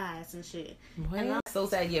 in the grass and shit. What? And I'm so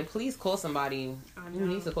sad. Yeah, please call somebody. You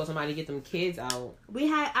need to call somebody to get them kids out. We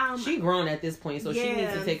had, she grown at this point, so she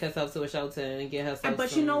needs to take herself to a shelter and get herself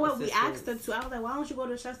But you know what? We asked her to. I was like, why don't you go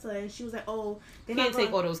to the shelter? And she was like, oh, they can't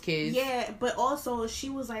take all those kids. Yeah, but also, she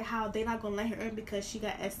was like, how they not going to let her in because she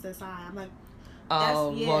got SSI. I'm like,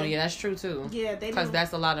 well, yeah, that's true too. Yeah, because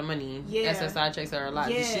that's a lot of money. Yeah, SSI checks are a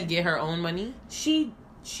lot. Yeah. Did she get her own money? She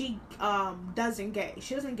doesn't get it.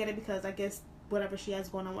 She doesn't get it because I guess whatever she has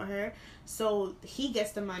going on with her. So he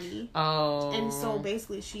gets the money. Oh, and so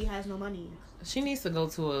basically she has no money. She needs to go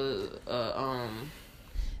to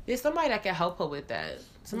there's somebody that can help her with that.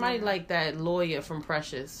 Somebody like that lawyer from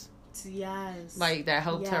Precious. Yes. Like that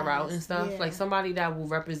helped her out and stuff. Yeah. Like somebody that will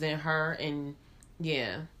represent her and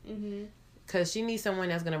because she needs someone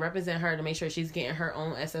that's going to represent her to make sure she's getting her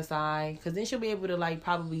own SSI. Because then she'll be able to, like,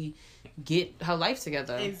 probably get her life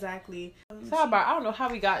together. Exactly. Sidebar, I don't know how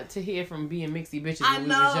we got to hear from being mixy bitches when we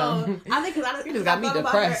was young. I think because you just got me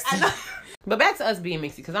depressed. But back to us being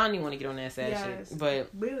mixy, because I don't even want to get on that sad shit. But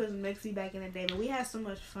we was mixy back in the day, but we had so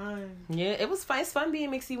much fun. Yeah, it was fun. It's fun being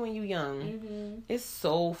mixy when you young. Mm-hmm. It's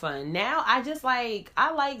so fun. Now, I just like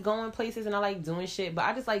going places and I like doing shit, but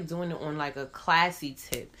I just like doing it on like a classy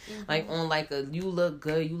tip. Mm-hmm. Like on like a you look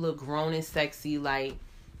good, you look grown and sexy, like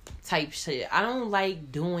type shit. I don't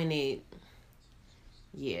like doing it.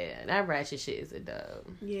 Yeah, that ratchet shit is a dub.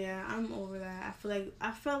 Yeah, I'm over that.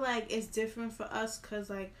 I feel like it's different for us because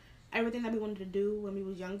like everything that we wanted to do when we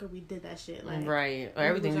was younger, we did that shit. Like right, or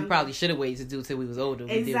everything we probably should have waited to do till we was older.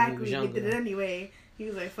 We did when we was younger. We did it anyway. He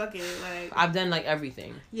was like, "Fuck it." Like I've done like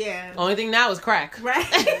everything. Yeah. Only thing now is crack. Right.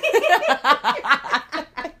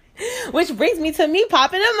 Which brings me to me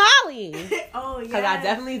popping a Molly. Oh yeah. Because I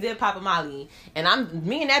definitely did pop a Molly, and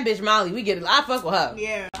me and that bitch Molly, we get it. I fuck with her.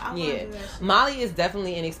 Yeah. Molly is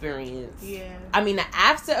definitely an experience. Yeah. I mean, the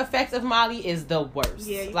after effects of Molly is the worst.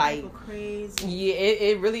 Yeah. You like go crazy. Yeah,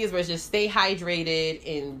 it really is worse. Just stay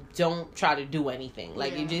hydrated and don't try to do anything.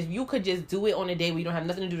 Like you could just do it on a day where you don't have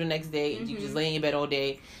nothing to do the next day. Mm-hmm. You just lay in your bed all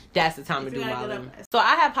day. That's the time to do Molly. So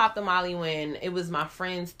I had popped the Molly when it was my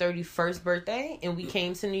friend's 31st birthday, and we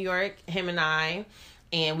came to New York, him and I,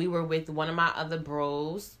 and we were with one of my other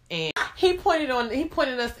bros, and he pointed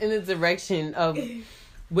us in the direction of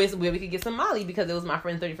where we could get some Molly because it was my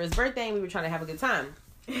friend's 31st birthday and we were trying to have a good time.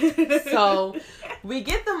 So we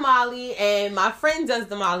get the Molly and my friend does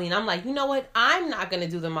the Molly and I'm like, you know what? I'm not going to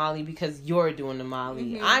do the Molly because you're doing the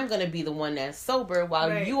Molly. Mm-hmm. I'm going to be the one that's sober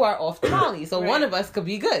while you are off the Molly. So one of us could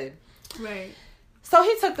be good. Right. So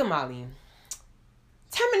he took the Molly.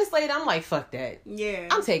 10 minutes later, I'm like, fuck that. Yeah.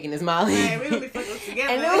 I'm taking this Molly. Yeah, we're going to be fucking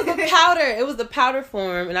together. And it was the powder. It was the powder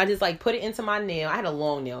form. And I just, like, put it into my nail. I had a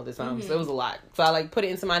long nail this time, so it was a lot. So I, like, put it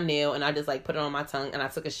into my nail, and I just, like, put it on my tongue, and I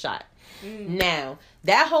took a shot. Now,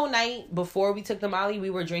 that whole night, before we took the Molly, we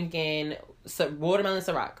were drinking watermelon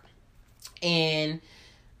Ciroc. And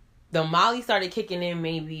the Molly started kicking in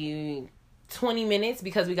maybe 20 minutes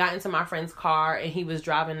because we got into my friend's car and he was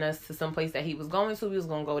driving us to some place that he was going to. We was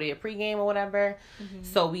going to go there pregame or whatever. Mm-hmm.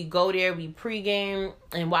 So we go there, we pregame,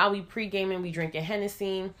 and while we pregaming, we drinking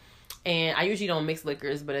Hennessy. And I usually don't mix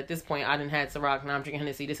liquors, but at this point I didn't had Ciroc, now I'm drinking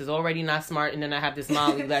Hennessy. This is already not smart. And then I have this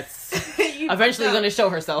Molly that's eventually going to show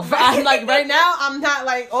herself. I'm like, right now I'm not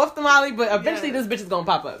like off the Molly, but eventually this bitch is going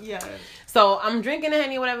to pop up. Yeah. So I'm drinking the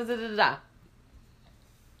Henny, whatever, da-da-da-da.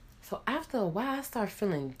 So after a while, I start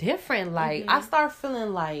feeling different. Like, I start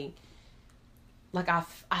feeling like I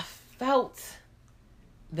felt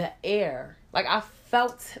the air. Like, I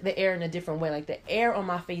felt the air in a different way. Like, the air on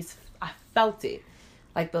my face, I felt it.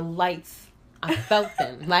 Like, the lights, I felt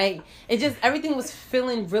them. Like, it just, everything was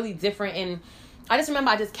feeling really different. And I just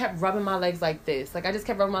remember I just kept rubbing my legs like this. Like, I just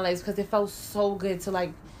kept rubbing my legs because it felt so good to,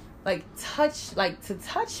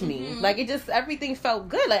 touch me. Like, it just, everything felt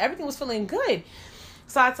good. Like, everything was feeling good.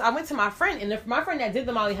 So I went to my friend, and my friend that did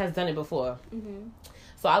the Molly has done it before. Mm-hmm.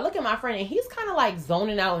 So I look at my friend, and he's kind of like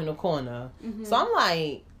zoning out in the corner. Mm-hmm. So I'm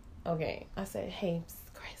like, okay. I said, hey,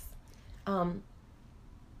 Chris,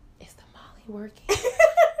 is the Molly working?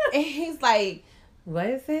 And he's like, what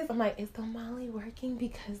is this? I'm like, is the Molly working?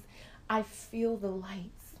 Because I feel the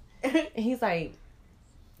lights. And he's like,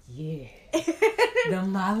 yeah, the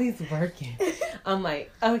Molly's working. I'm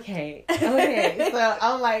like, okay. So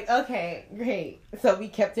I'm like, okay, great. So we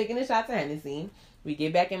kept taking the shots of Hennessy. We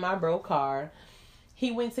get back in my bro car.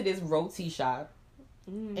 He went to this roti shop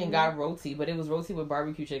and got roti, but it was roti with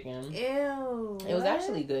barbecue chicken. Ew. It was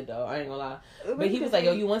actually good though. I ain't gonna lie. But he was like,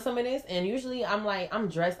 yo, you want some of this? And usually I'm like, I'm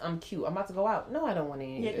dressed, I'm cute, I'm about to go out. No, I don't want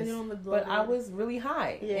any of this. But I was really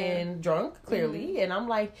high and drunk, clearly. And I'm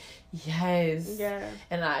like, yes. Yeah.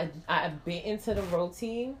 And I bit into the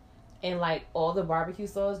roti and like all the barbecue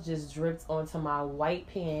sauce just dripped onto my white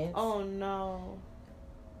pants. Oh no.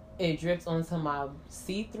 It dripped onto my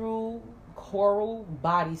see-through coral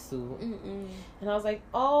bodysuit. And I was like,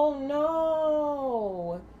 oh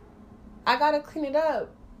no, I gotta clean it up.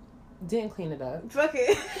 Didn't clean it up. Fuck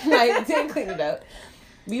it. Like, didn't clean it up.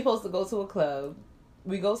 We supposed to go to a club.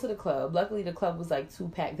 We go to the club. Luckily, the club was like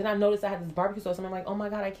 2-packed. Then I noticed I had this barbecue sauce, and I'm like, oh my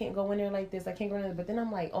god, I can't go in there like this. I can't go in there. But then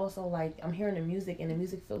I'm like, also like, I'm hearing the music, and the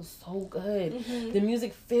music feels so good. The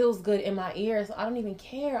music feels good in my ear, so I don't even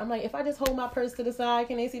care. I'm like, if I just hold my purse to the side,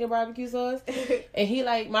 can they see the barbecue sauce? And he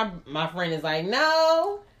like, my friend is like,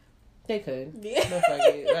 no, they could. Yeah. But fuck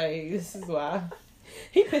it. Like, this is why.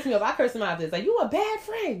 He pissed me off. I cursed him out. This like, you a bad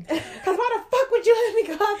friend. Cause why the fuck would you let me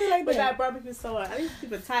go out there like that? But that barbecue sauce, I used to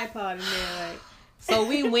keep a Tide Pod in there, like. So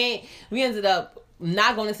we ended up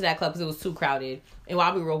not going into that club because it was too crowded. And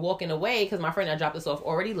while we were walking away, because my friend that dropped us off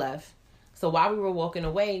already left. So while we were walking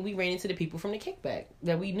away, we ran into the people from the kickback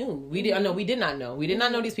that we knew. We did not know. We did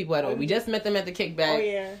not know these people at all. We just met them at the kickback. Oh,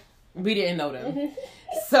 yeah. We didn't know them.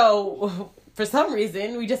 So for some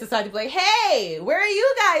reason, we just decided to be like, hey, where are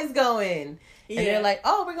you guys going? Yeah. And they're like,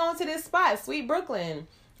 oh, we're going to this spot, Sweet Brooklyn.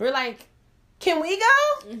 We're like, can we go?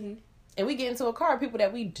 And we get into a car, people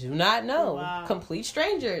that we do not know. Wow. Complete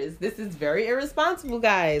strangers. This is very irresponsible,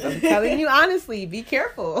 guys. I'm telling you honestly, be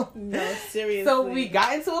careful. No, seriously. So we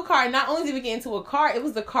got into a car. Not only did we get into a car, it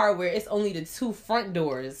was the car where it's only the 2 front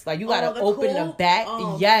doors. Like, you gotta open the back.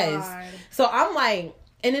 Oh, yes. God. So I'm like,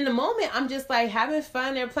 and in the moment, I'm just like having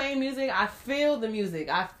fun. They're playing music. I feel the music.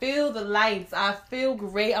 I feel the lights. I feel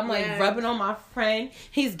great. I'm like rubbing on my friend.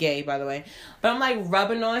 He's gay, by the way. But I'm like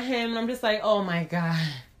rubbing on him. And I'm just like, oh my God.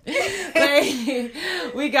 Like,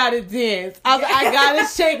 we gotta dance. I was like, I gotta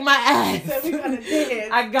shake my ass. So we gotta dance.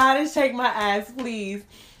 I gotta shake my ass, please.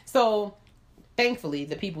 So, thankfully,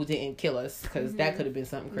 the people didn't kill us because that could have been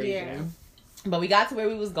something crazy. Yeah. But we got to where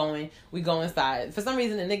we was going. We go inside. For some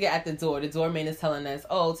reason, the nigga at the doorman is telling us,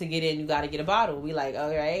 oh, to get in, you gotta get a bottle. We like, all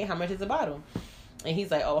right, how much is a bottle? And he's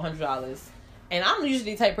like, oh, $100. And I'm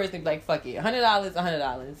usually the type of person to be like, fuck it, $100,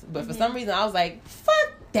 $100. But for some reason, I was like,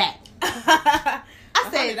 fuck that. I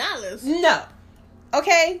said, $100? No.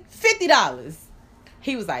 Okay, $50.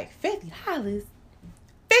 He was like, $50?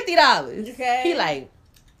 $50. Okay. He like,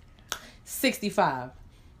 65.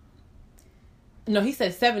 No, he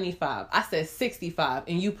said 75. I said 65,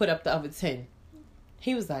 and you put up the other 10.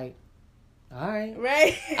 He was like, all right.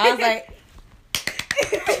 Right. I was like,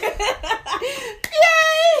 yay!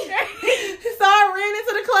 So I ran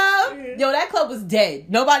into the club. Yo, that club was dead.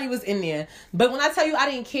 Nobody was in there. But when I tell you I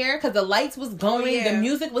didn't care because the lights was going, the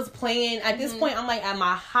music was playing. At this point, I'm like at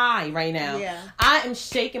my high right now. Yeah. I am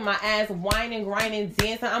shaking my ass, whining, grinding,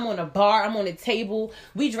 dancing. I'm on a bar. I'm on a table.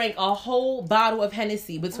 We drank a whole bottle of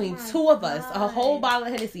Hennessy between two of us. A whole bottle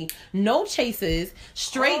of Hennessy. No chasers.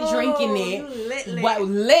 Straight drinking it.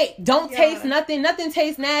 Lit. Don't taste nothing. Nothing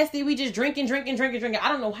tastes nasty. We just drinking. I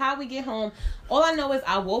don't know how we get home. All I know is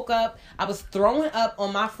I woke up. I was throwing up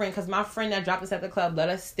on my friend because my friend that dropped us at the club let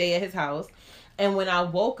us stay at his house. And when I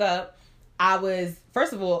woke up, I was,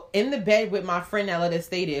 first of all, in the bed with my friend that let us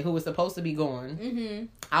stay there who was supposed to be gone.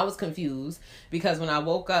 I was confused because when I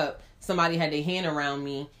woke up, somebody had their hand around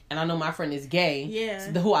me. And I know my friend is gay. Yeah.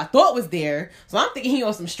 Who I thought was there. So I'm thinking he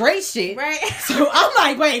on some straight shit. Right. So I'm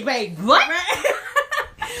like, wait, what? Right.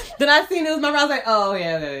 Then I seen it was my friend. I was like, oh,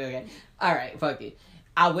 okay. All right, fuck it.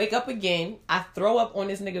 I wake up again. I throw up on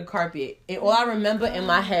this nigga carpet. And all I remember in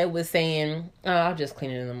my head was saying, oh, I'll just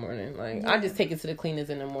clean it in the morning. Like, I'll just take it to the cleaners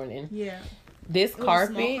in the morning. Yeah. This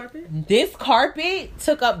carpet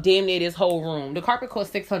took up damn near this whole room. The carpet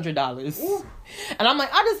cost $600. Ooh. And I'm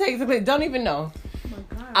like, I'll just take it to the cleaners. Don't even know. Oh my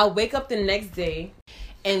God. I wake up the next day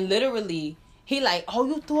and literally... He like, oh,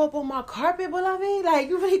 you threw up on my carpet, beloved? Like,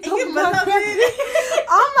 you really threw up on my carpet?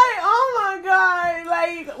 I'm like, oh my God.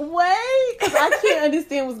 Like, wait. Because I can't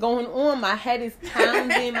understand what's going on. My head is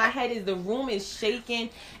pounding. The room is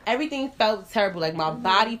shaking. Everything felt terrible. Like, my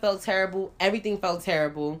body felt terrible. Everything felt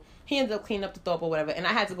terrible. He ended up cleaning up the throw up or whatever. And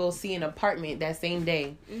I had to go see an apartment that same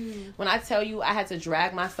day. When I tell you I had to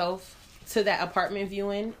drag myself to that apartment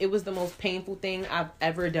viewing, it was the most painful thing I've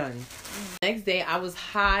ever done. Next day, I was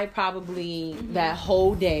high probably that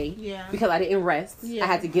whole day because I didn't rest. I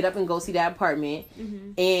had to get up and go see that apartment.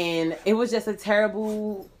 And it was just a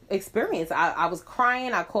terrible experience. I was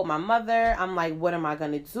crying. I called my mother. I'm like, what am I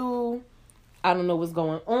going to do? I don't know what's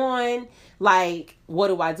going on. Like, what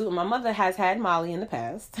do I do? My mother has had Molly in the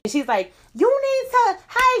past. And she's like, you need to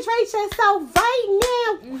hydrate yourself right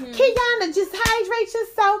now. Kiana, just hydrate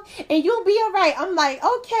yourself and you'll be all right. I'm like,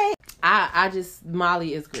 okay.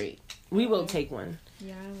 Molly is great. We will take one.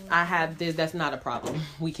 Yeah, I have this. That's not a problem.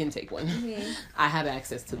 We can take one. I have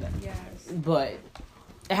access to them. Yes. But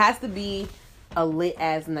it has to be a lit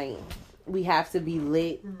ass night. We have to be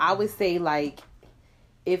lit. I would say, like,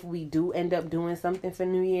 if we do end up doing something for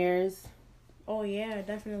New Year's. Oh, yeah,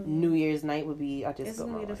 definitely. New Year's night would be, it's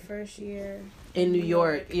going to be the first year. In New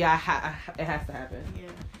York. Yeah, it has to happen.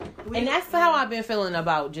 Yeah. And that's how I've been feeling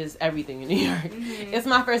about just everything in New York. It's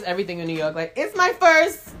my first everything in New York. Like, it's my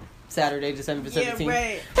first Saturday, December 17th. Yeah,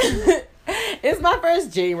 right. It's my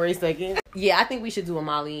first January 2nd. Yeah, I think we should do a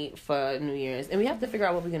Molly for New Year's. And we have to figure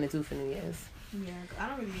out what we're going to do for New Year's. Yeah, I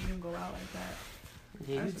don't really even go out like that.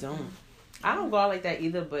 Yeah, you don't. I don't go out like that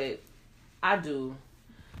either, but I do.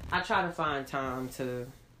 I try to find time to,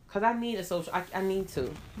 because I need a social, I need to.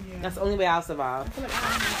 Yeah. That's the only way I'll survive. I feel like I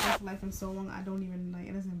haven't had a social life in so long, I don't even, like,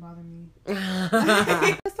 it doesn't bother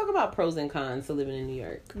me. Let's talk about pros and cons to living in New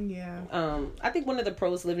York. Yeah. I think one of the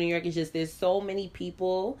pros to living in New York is just there's so many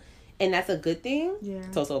people, and that's a good thing. Yeah.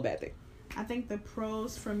 It's also a bad thing. I think the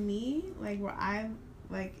pros for me, like, where I,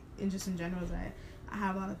 like, in general, is that I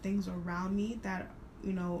have a lot of things around me that,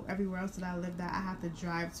 you know, everywhere else that I live that I have to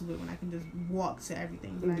drive to it when I can just walk to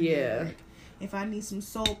everything. Yeah. Like, if I need some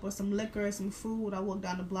soap or some liquor or some food, I walk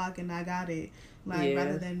down the block and I got it. Like,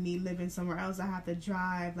 rather than me living somewhere else, I have to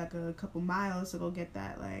drive like a couple miles to go get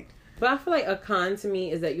that. Like, but I feel like a con to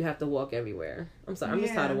me is that you have to walk everywhere. I'm sorry, I'm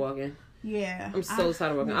just tired of walking. Yeah. I'm so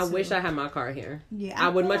tired of walking. I wish I had my car here. Yeah. I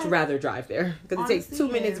would much rather drive there. Because it takes 2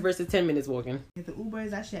 minutes versus 10 minutes walking. The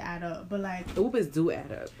Ubers, that shit add up. But, like, the Ubers do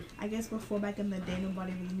add up. I guess before, back in the day,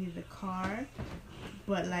 nobody really needed a car.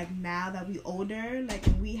 But, like, now that we older, like,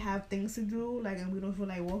 and we have things to do, like, and we don't feel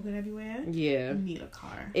like walking everywhere. Yeah. We need a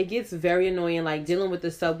car. It gets very annoying, like, dealing with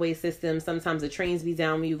the subway system. Sometimes the trains be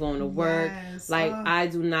down when you're going to work. Yes. Like, I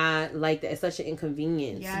do not like that. It's such an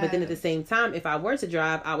inconvenience. Yes. But then at the same time, if I were to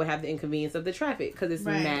drive, I would have the inconvenience of the traffic. Because it's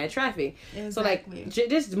mad traffic. Exactly. So, like,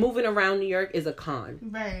 just moving around New York is a con.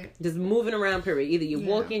 Right. Just moving around, period. Either you're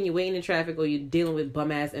walking, you're waiting in traffic, or you're dealing with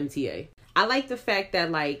bum-ass MTA. I like the fact that,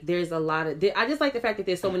 like, there's a lot of... I just like the fact that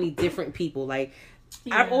there's so many different people. Like,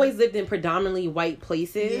 I've always lived in predominantly white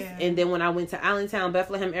places. Yeah. And then when I went to Allentown,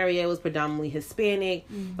 Bethlehem area, it was predominantly Hispanic.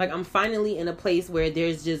 Mm-hmm. Like, I'm finally in a place where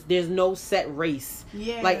there's no set race.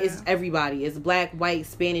 Yeah. Like, it's everybody. It's black, white,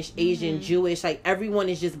 Spanish, Asian, Jewish. Like, everyone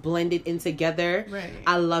is just blended in together. Right.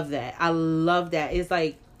 I love that. It's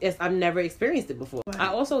like... I've never experienced it before. I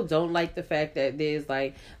also don't like the fact that there's,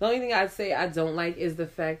 like, the only thing I'd say I don't like is the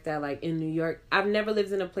fact that, like, in New York, I've never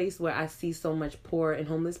lived in a place where I see so much poor and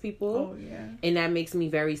homeless people. Oh, yeah. And that makes me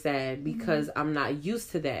very sad because I'm not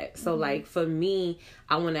used to that. So, like, for me,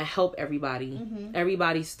 I want to help everybody.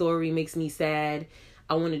 Everybody's story makes me sad.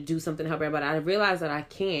 I want to do something to help everybody. I realize that I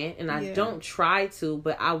can't, and I don't try to,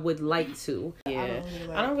 but I would like to. Yeah,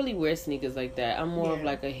 I don't really wear sneakers like that. I'm more of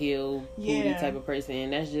like a heel booty type of person.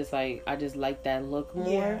 And that's just like, I just like that look more.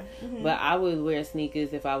 Yeah. But I would wear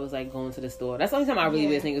sneakers if I was like going to the store. That's the only time I really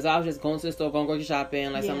wear sneakers. I was just going to the store, going grocery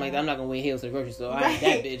shopping, like something like that. I'm not gonna wear heels to the grocery store. I ain't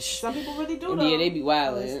that bitch. Some people really do though. Yeah, they be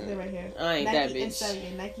wildin'. They're right here. I ain't Nike that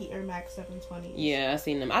bitch. Nike Air Max 720s. Yeah, I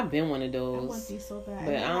seen them. I've been one of those. I want these so bad.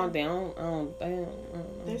 But I don't.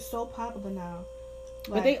 They're so popular now.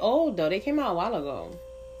 Like, but they old though. They came out a while ago.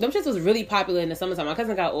 Them shits was really popular in the summertime. My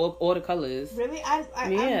cousin got all the colors. Really? I'm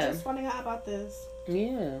just finding out about this.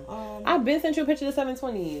 Yeah. I've been sent you a picture of the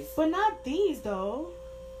 720s. But not these though.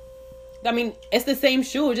 I mean, it's the same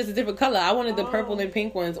shoe, just a different color. I wanted the purple and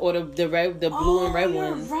pink ones, or the blue and red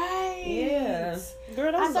ones. Right. Yeah.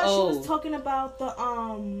 Girl, that's I thought old. She was talking about the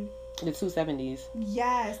 270s.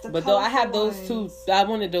 Yes, but though I have those too. I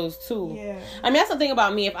wanted those too. Yeah. I mean, that's the thing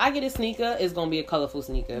about me. If I get a sneaker, it's gonna be a colorful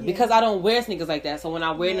sneaker because I don't wear sneakers like that. So when I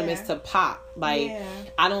wear them, it's to pop. Like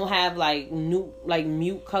I don't have like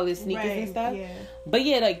mute colored sneakers and stuff. Yeah. But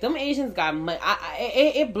yeah, like them Asians got money.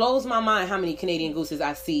 It blows my mind how many Canadian Gooses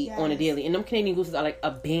I see on a daily, and them Canadian Gooses are like a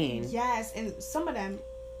band. Yes, and some of them.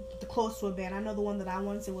 Close to a band. I know the one that I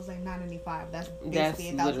wanted was like $9.95. That's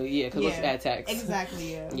literally because you add tax.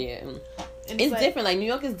 Exactly. Yeah. It's like, different. Like New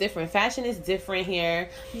York is different. Fashion is different here.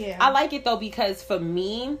 Yeah. I like it though because for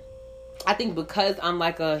me, I think because I'm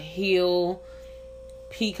like a heel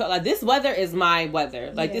peacoat, like this weather is my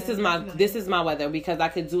weather. Like this is my weather, because I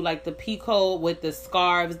could do like the peacoat with the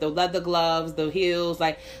scarves, the leather gloves, the heels.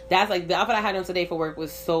 Like that's like the outfit I had on today for work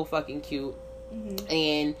was so fucking cute.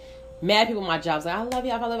 And mad people at my job was like, I love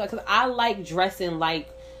you, because I like dressing like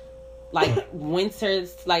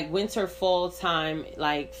winter fall time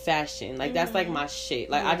like fashion. Like that's like my shit.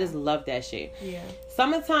 Like I just love that shit.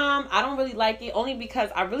 Summertime I don't really like it, only because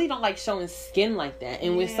I really don't like showing skin like that.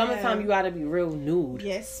 And with summertime you gotta be real nude.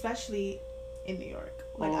 Especially in New York.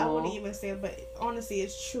 Like I wouldn't even say it, but honestly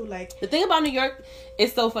it's true. Like the thing about New York,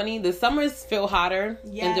 it's so funny, the summers feel hotter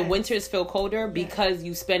and the winters feel colder because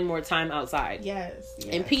you spend more time outside.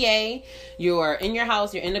 In PA, you're in your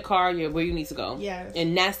house, you're in the car, you're where you need to go.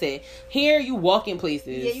 And that's it. Here you walk in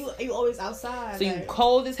places. You always outside. So you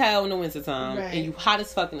cold as hell in the wintertime and you hot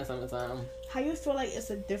as fuck in the summertime. How you feel like it's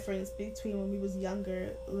a difference between when we was younger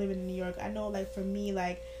living in New York? I know like for me,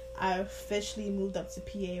 like I officially moved up to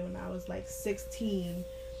PA when I was like 16,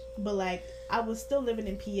 but like I was still living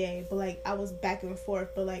in PA, but like I was back and forth,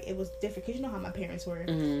 but like it was different because you know how my parents were.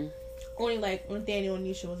 Only like when Daniel and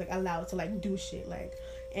Nisha was like allowed to like do shit, like,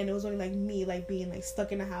 and it was only like me like being like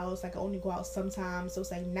stuck in the house, like I only go out sometimes. So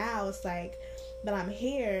it's like now it's like that I'm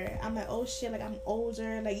here, I'm like, oh shit, like I'm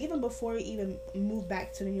older. Like even before we even moved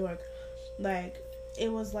back to New York, like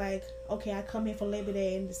it was like, okay, I come here for Labor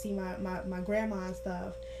Day and to see my grandma and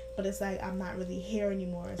stuff, but it's like I'm not really here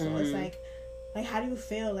anymore. So it's like how do you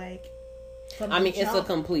feel like I mean, it's a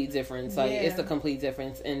complete difference. Like, it's a complete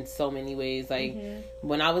difference in so many ways. Like,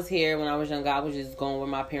 when I was here, when I was younger, I was just going where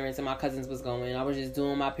my parents and my cousins was going. I was just doing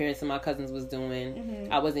what my parents and my cousins was doing.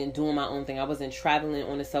 I wasn't doing my own thing. I wasn't traveling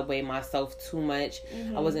on the subway myself too much.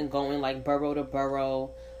 I wasn't going, like, borough to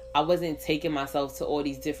borough. I wasn't taking myself to all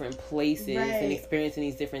these different places and experiencing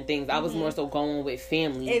these different things. I was more so going with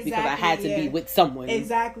family because I had to be with someone.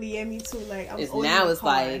 Yeah, me too. Like, now it's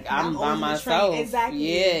like I'm by myself.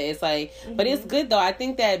 It's like, but it's good though. I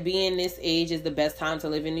think that being this age is the best time to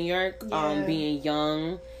live in New York. Being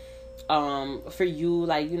young, for you,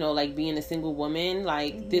 like, you know, like being a single woman,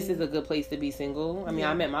 like this is a good place to be single. I mean,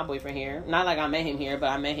 I met my boyfriend here. Not like I met him here, but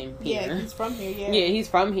I met him here. Yeah, he's from here. Yeah, he's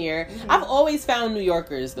from here. I've always found New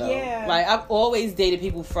Yorkers though. Like I've always dated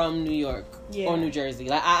people from New York or New Jersey.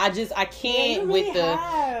 Like I can't with the.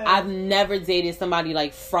 I've never dated somebody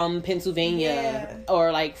like from Pennsylvania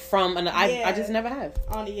or like from. I just never have.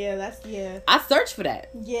 I search for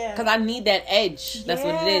that. Because I need that edge. That's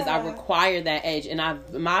what it is. I require that edge, and I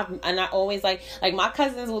always like my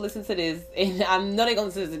cousins will listen to this, and I know they're gonna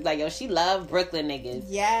listen to this like, yo, she love Brooklyn niggas.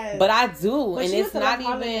 But I do, and it's not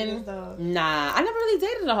even. Nah, I never really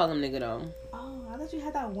dated a Harlem nigga though. Oh, I thought you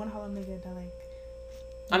had that one Harlem nigga that like.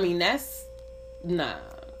 I mean, that's nah.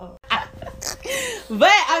 Oh. But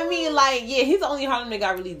I mean, like, yeah, he's the only Harlem nigga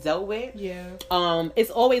I really dealt with. It's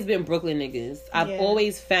always been Brooklyn niggas. I've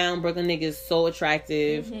always found Brooklyn niggas so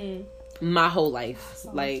attractive. My whole life.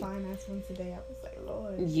 Like, today, I was like,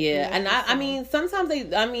 Lord. And I mean, sometimes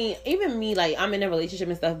even me, like, I'm in a relationship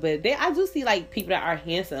and stuff, but I do see like people that are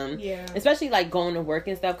handsome. Especially like going to work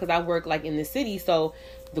and stuff, because I work like in the city, so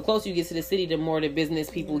the closer you get to the city, the more the business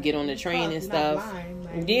people get on the train and stuff. Nah.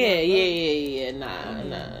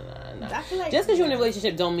 Just because you're in a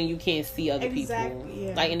relationship don't mean you can't see other people.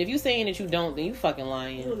 Like, and if you saying that you don't, then you fucking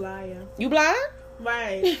lying. You a liar. You blind?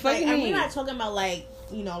 Right. Like, and we're not talking about like,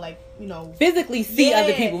 you know, physically see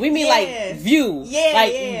other people. We mean like view.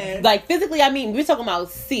 Like physically, I mean, we're talking about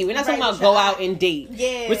see. We're not talking about go out and date.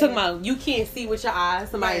 We're talking about you can't see with your eyes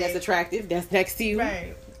somebody that's attractive that's next to you.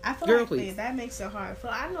 Right. I feel like that makes it hard.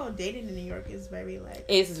 I know dating in New York is very like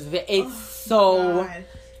it's so. God.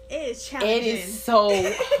 It is challenging. It is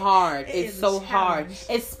so hard. It's so hard.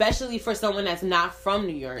 Especially for someone that's not from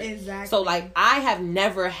New York. Exactly. So, like, I have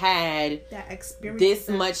never had that experience. This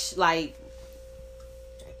much, like,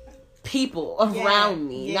 people around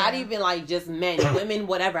me. Not even, like, just men, women,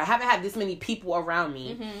 whatever. I haven't had this many people around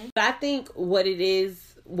me. But I think what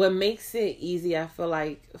makes it easy, I feel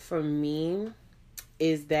like, for me,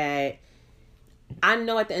 is that I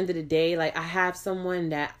know at the end of the day, like, I have someone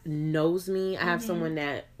that knows me. I have someone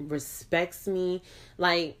that respects me.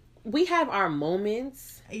 Like, we have our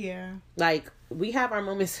moments. Like, we have our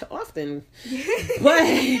moments often.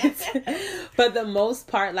 But for the most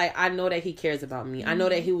part, like, I know that he cares about me. I know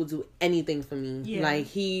that he will do anything for me. Like,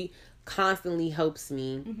 he constantly helps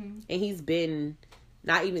me. And he's been,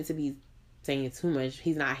 not even to be saying too much,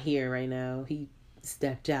 he's not here right now. He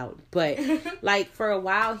stepped out. But like for a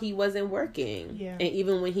while he wasn't working. Yeah. And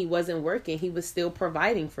even when he wasn't working, he was still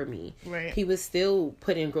providing for me. Right. He was still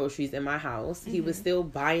putting groceries in my house. He was still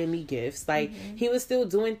buying me gifts. Like he was still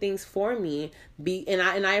doing things for me. And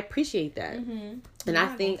I appreciate that. And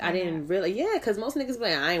I think I didn't really, because most niggas be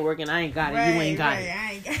like, I ain't working, I ain't got it, you ain't got it.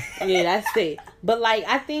 I ain't got it. Yeah, that's it. But like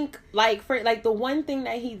I think like for like the one thing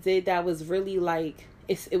that he did that was really like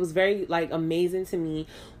it was very like amazing to me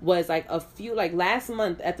was like a few like last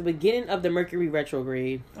month at the beginning of the Mercury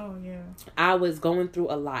retrograde. Oh yeah. I was going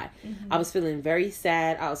through a lot. I was feeling very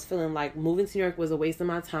sad. I was feeling like moving to New York was a waste of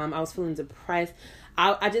my time. I was feeling depressed.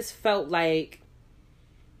 I just felt like,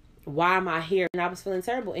 why am I here? And I was feeling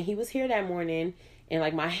terrible. And he was here that morning. And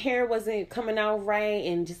like my hair wasn't coming out right,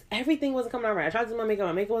 and just everything wasn't coming out right. I tried to do my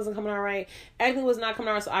makeup wasn't coming out right. Everything was not coming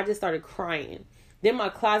out right, so I just started crying. Then my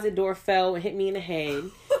closet door fell and hit me in the head,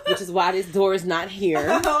 which is why this door is not here.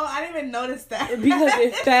 Oh, I didn't even notice that. Because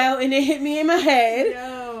it fell and it hit me in my head.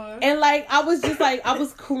 Yo. And like I was just like I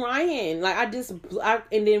was crying. Like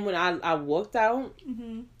and then when I walked out,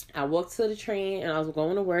 I walked to the train and I was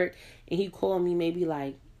going to work, and he called me maybe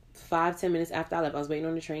like 5-10 minutes after I left. I was waiting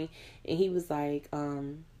on the train, and he was like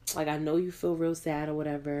I know you feel real sad or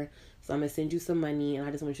whatever, so I'm gonna send you some money, and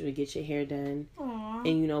I just want you to get your hair done. Aww.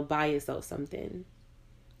 And buy yourself something.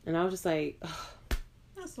 And I was just like, oh,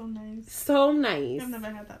 that's so nice. So nice. I've never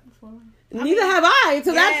had that before. Neither have I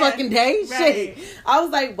until that fucking day. Right. Shit. I was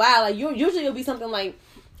like, wow. Like usually it'll be something like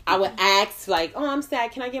I would ask like, oh, I'm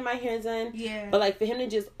sad, can I get my hair done? Yeah. But like for him to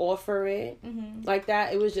just offer it like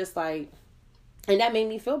that, it was just like, and that made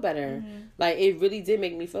me feel better. Like it really did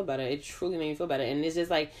make me feel better. It truly made me feel better. And it's just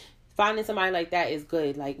like finding somebody like that is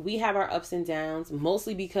good. Like we have our ups and downs,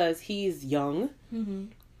 mostly because he's young.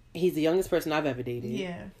 He's the youngest person I've ever dated.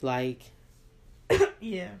 Yeah. Like,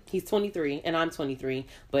 yeah. He's 23 and I'm 23,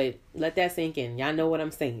 but let that sink in. Y'all know what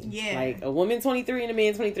I'm saying. Yeah. Like a woman 23 and a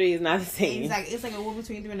man 23 is not the same. It's like a woman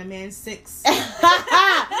 23 and a man 6.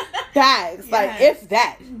 Facts. Like if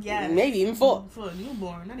that. Yeah. Maybe even 4. For a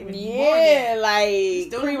newborn. Not even born yet. Like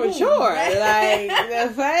still premature. Right? Like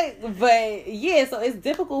the fact. But yeah, so it's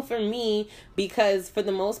difficult for me because for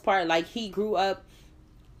the most part, like he grew up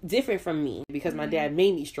different from me because my dad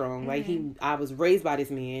made me strong. Like I was raised by this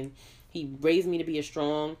man. He raised me to be a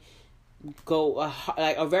strong,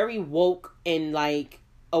 like a very woke and like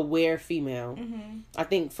aware female. I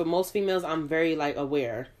think for most females, I'm very like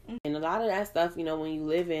aware, and a lot of that stuff, when you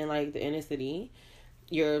live in like the inner city,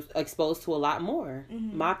 you're exposed to a lot more.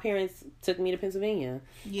 My parents took me to Pennsylvania.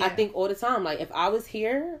 I think all the time, like if I was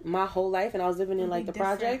here my whole life and I was living in like the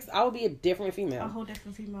projects, I would be a different female. A whole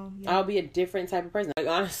different female. Yeah. I would be a different type of person. Like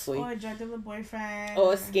honestly. Or a drug dealer boyfriend.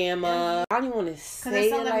 Or a scammer. I don't even want to say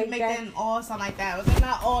it like make that. them all sound like that. They're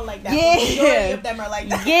not all like that. Yeah. But the majority of them are like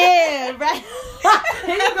that. Yeah, right.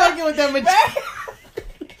 Here you go, get with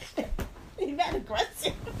them. You're not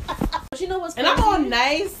aggressive. But you know what's crazy? And I'm all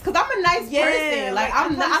nice, because I'm a nice person. Like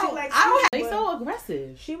I'm not, I don't have, they so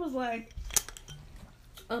aggressive. She was like,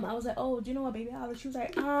 I was like, oh, do you know what, baby Alice? She was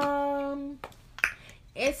like,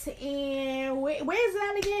 it's in, where's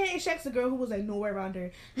that again? And she asked the girl who was like nowhere around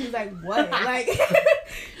her. She was like, what? Like,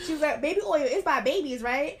 she was like, baby oil, it's by Babies,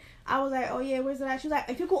 right? I was like, oh yeah, where's it at? She was like,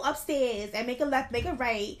 if you go upstairs and make a left, make a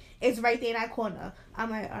right, it's right there in that corner.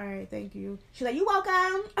 I'm like, all right, thank you. She's like, you welcome.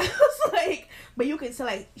 I was like, but you can tell,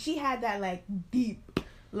 like, she had that like deep,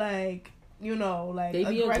 like, like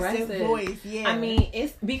aggressive voice. Yeah. I mean,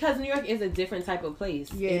 it's because New York is a different type of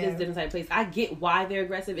place. Yeah. It is a different type of place. I get why they're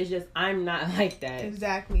aggressive. It's just I'm not like that.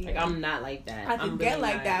 Exactly. Like I'm not like that. I can get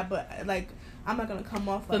like that, but like I'm not gonna come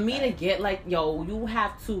off. For me to get like, you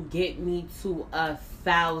have to get me to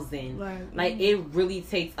 1,000. Like it really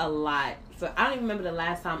takes a lot. So I don't even remember the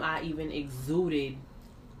last time I even exuded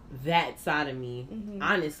that side of me.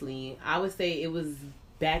 Honestly, I would say it was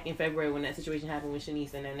back in February when that situation happened with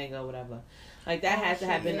Shanice and that nigga or whatever. Like that has to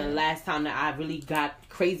have been the last time that I really got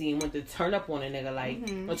crazy and went to turn up on a nigga,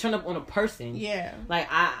 like or turn up on a person. Yeah. Like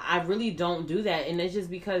I really don't do that, and it's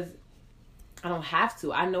just because I don't have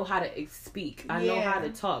to. I know how to speak. I know how to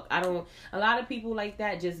talk. A lot of people like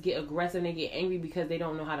that just get aggressive and they get angry because they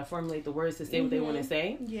don't know how to formulate the words to say what they want to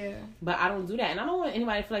say. Yeah. But I don't do that, and I don't want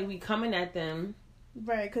anybody to feel like we coming at them.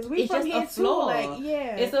 Right, because we it's from just here a flaw. too. Like,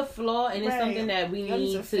 yeah, it's a flaw, and it's something that we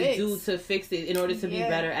need to do to fix it in order to be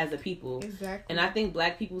better as a people. Exactly. And I think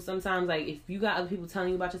black people sometimes, like, if you got other people telling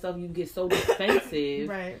you about yourself, you get so defensive.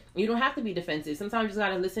 Right. You don't have to be defensive. Sometimes you just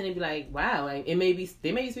gotta listen and be like, wow, like they may be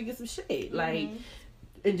speaking some shit, like,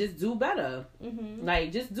 and just do better.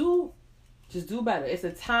 Like, just do better. It's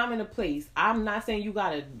a time and a place. I'm not saying you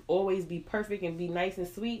gotta always be perfect and be nice and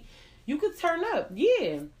sweet. You could turn up,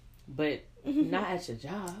 yeah. But not at your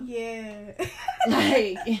job. Yeah.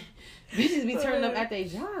 Like, bitches be turning up at their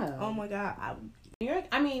job. Oh my God. New York,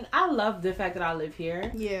 I mean, I love the fact that I live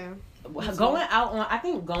here. Yeah. Going out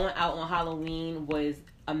on Halloween was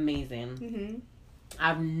amazing. Mm-hmm.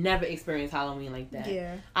 I've never experienced Halloween like that.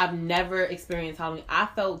 Yeah. I've never experienced Halloween. I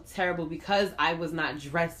felt terrible because I was not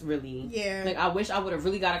dressed really. Yeah. Like, I wish I would have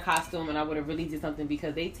really got a costume and I would have really did something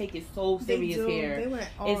because they take it so serious here. They went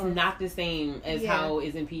off. It's not the same as how it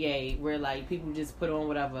is in PA where, like, people just put on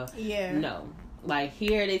whatever. Yeah. No. Like,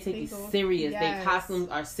 here, they take it serious. Yes. Their costumes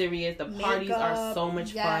are serious. The parties are so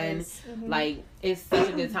much fun. Mm-hmm. Like, it's such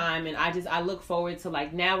a good time. And I look forward to,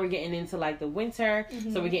 like, now we're getting into, like, the winter.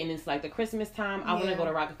 Mm-hmm. So we're getting into, like, the Christmas time. I want to go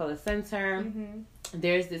to Rockefeller Center. Mm-hmm.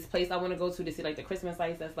 There's this place I want to go to see, like, the Christmas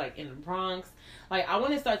lights that's, like, in the Bronx. Like, I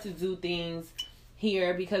want to start to do things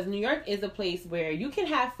here because New York is a place where you can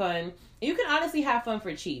have fun. You can honestly have fun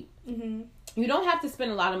for cheap. Mm-hmm. You don't have to spend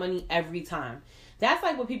a lot of money every time. That's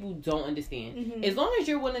like what people don't understand. Mm-hmm. As long as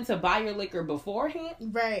you're willing to buy your liquor beforehand,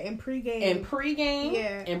 right, and pregame,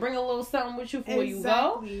 yeah, and bring a little something with you before you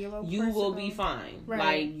go, you will be fine. Right.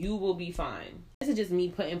 Like, you will be fine. This is just me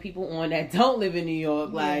putting people on that don't live in New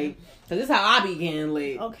York, like, because this is how I be getting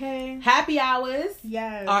lit. Okay. Happy hours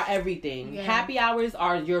are everything. Yeah. Happy hours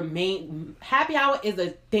are your main. Happy hour is a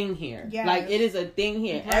thing here. Yes. Like, it is a thing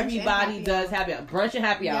here. Brunch Everybody does happy hour. Brunch and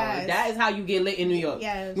happy hour. Yes. That is how you get lit in New York.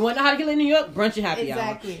 Yes. You want to know how to get lit in New York? Brunch and happy hour.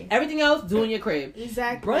 Exactly. Everything else, do in your crib.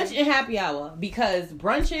 Exactly. Brunch and happy hour. Because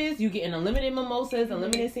brunches, you get unlimited mimosas,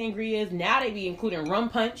 unlimited sangrias. Now they be including rum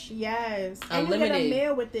punch. Yes. And Unlimited. you get a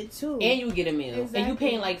meal with it too. And you get a meal. Exactly. And you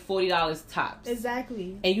paying like $40 tops.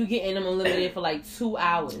 Exactly. And you getting them unlimited for like 2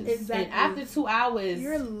 hours. Exactly. And after 2 hours,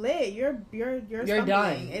 you're lit. You're done.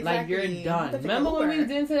 Exactly. Like, you're done. Remember when we was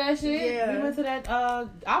into that shit? Yeah. We went to that.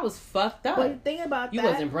 I was fucked up. But the thing about you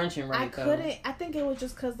that, wasn't brunching right. I think it was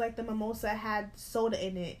just because like the mimosa had soda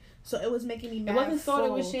in it, so it was making me mad. It wasn't soda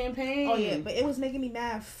full. with champagne. Oh yeah, but it was making me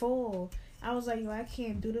mad full. I was like, yo, I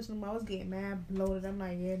can't do this no more. I was getting mad bloated. I'm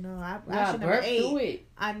like, yeah, no, I should never burp ate. through it.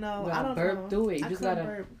 I know. You I don't burp know. through it. You I just couldn't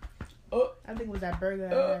gotta burp. I think it was that burger.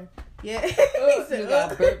 I had. Yeah.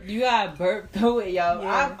 You gotta burp through it, yo.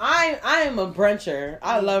 Yeah. I am a bruncher.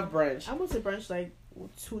 I love brunch. I went to brunch like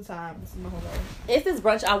 2 times in my whole life. It's this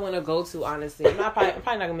brunch I want to go to, honestly. I'm probably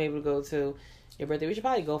not gonna be able to go to your birthday. We should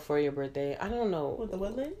probably go for your birthday. I don't know. With the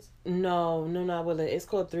Woodlands? No, not Woodlands. It's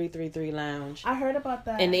called 333 Lounge. I heard about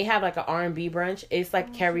that. And they have like an R&B brunch. It's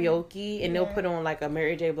like karaoke, and they'll put on like a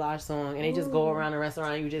Mary J. Blige song, and they just go around the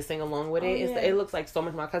restaurant and you just sing along with it. It looks like so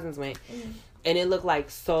much. My cousins went, and it looked like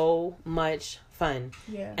so much fun.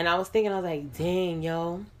 Yeah. And I was thinking, I was like, dang,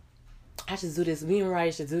 yo, I should do this. Me and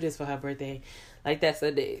Mariah should do this for her birthday. Like, that's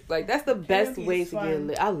a day. Like, that's the best way to get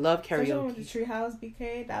lit. I love karaoke. With the Treehouse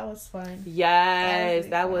BK, that was fun. Yes,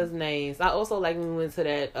 that was nice. I also like when we went to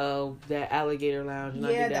that Alligator Lounge and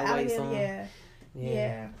I did that white song.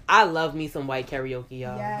 Yeah. I love me some white karaoke,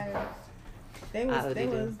 y'all. Yeah. They was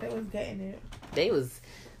getting it.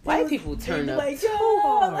 White people turn up like, too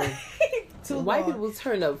hard. White hard. people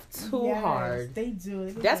turn up too hard. They do.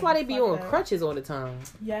 That's why they be on crutches all the time.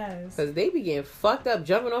 Yes. Because they be getting fucked up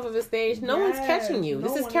jumping off of a stage. No one's catching you.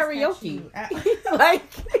 This is karaoke.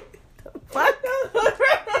 Like, fuck.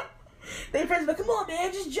 They friends like, come on,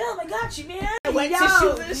 man, just jump. I got you, man.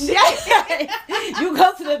 You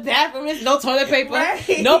go to the bathroom, there's no toilet paper.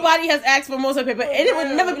 Right. Nobody has asked for more toilet paper. And it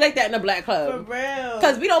would never be like that in a black club. For real.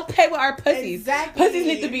 Because we don't pay with our pussies. Exactly. Pussies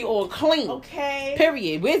need to be all clean. Okay.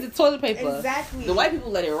 Period. Where's the toilet paper? Exactly. The white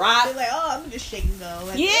people let it rock. They're like, oh, I'm just shaking though.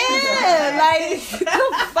 Like, yeah. Like,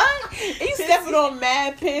 the fuck? And you stepping on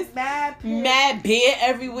mad piss. Mad beer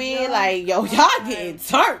everywhere. No, like, yo, y'all getting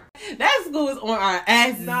turned. That school is on our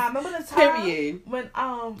asses. Nah, remember the time? Period. When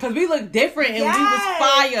because we look different and we was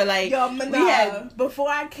fire. Like, yo, we had before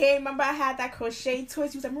I came, remember I had that crochet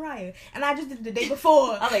twist. You was like, Mariah, and I just did it the day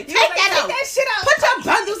before. I was like, take that shit out. Put your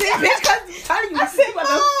bundles in, bitch. Because I'm telling you, I said,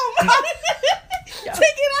 Mom,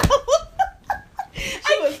 take it out.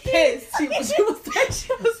 She was pissed.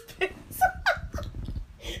 She was pissed.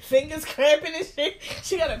 Fingers cramping and shit.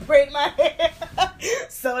 She gotta braid my hair.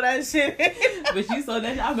 So that shit. But you saw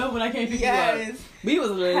that shit. I remember when I came to pick you up. We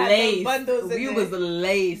was laced. We was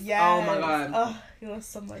laced. Yes. Oh my god. Oh, it was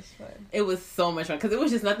so much fun. It was so much fun because it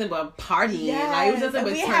was just nothing but partying. Yes. Like, it was nothing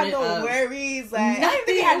but we turning had no up. worries. Like, nothing.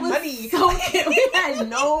 We had money. We had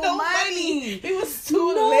no money. We was too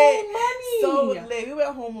lit. Money. So lit. We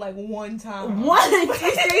went home like one time. We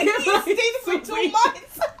stayed for 2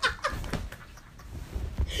 months.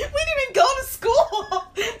 We didn't even go to school.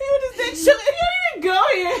 We were just there chilling. You didn't go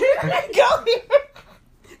here. We didn't go here.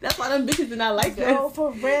 That's why them bitches did not like us. No,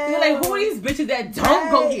 For real. You're like, who are these bitches that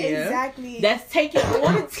don't go here? Exactly. That's taking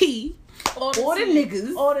all the tea. All the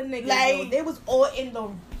niggas. All the niggas. Like, they was all in the...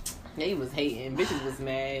 They was hating. Bitches was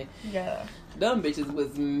mad. Yeah. Them bitches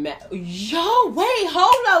was mad. Yo, wait,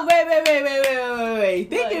 hold up. Wait.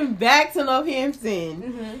 Thinking back to Northampton.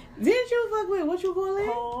 Mm-hmm. Didn't you fuck with, what you call it?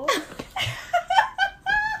 Oh.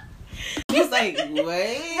 He was like,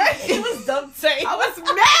 wait. Right. It was dumb tape. I was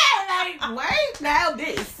mad. Like, wait, now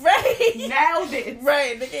this. Right. Now this.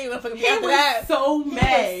 Right. They can't even fucking He was that. so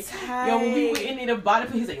mad. Yo, when we Yo, were in there to buy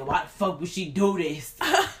the he's like, yo, why the fuck would she do this?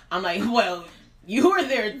 I'm like, well, you were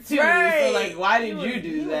there too. Right. So, like, why did you He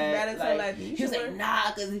do was that? mad as hell at me. He was Sure. like,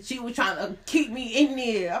 nah, because she was trying to keep me in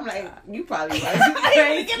there. I'm like, you probably right. I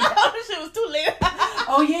didn't get out. This shit was too late.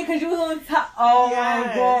 Oh, yeah, because you was on top. Oh, yes.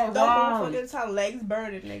 my God. The whole Wow. fucking time, legs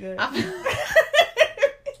burning, nigga.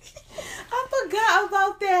 I forgot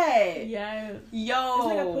about that. Yes. Yo. This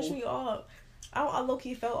nigga pushed me off. I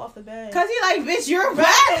low-key fell off the bed. Cause he like, bitch, you're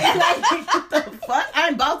right. Like, what the fuck?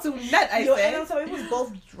 I'm about to nut. I Yo, said. and I'm telling you, we was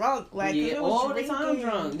both drunk. Like, Yeah, we was all drinking. the time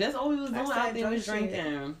drunk. That's all we was doing That's out that there was drunk shit.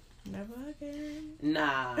 drinking. Never again.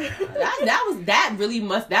 Nah,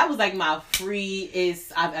 that was like my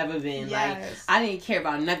freest I've ever been. Yes. Like, I didn't care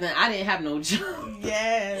about nothing. I didn't have no job.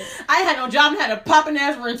 Yes. I had no job. I had a popping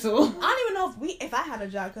ass rental. I don't even know if I had a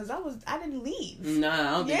job because I didn't leave. Nah,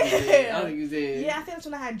 I don't think you did. I don't think you did. Yeah, I think that's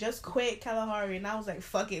when I had just quit Kalahari and I was like,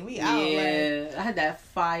 fuck it, we out. Yeah, Like, I had that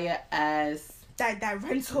fire ass that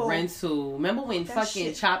rental. Remember when That fucking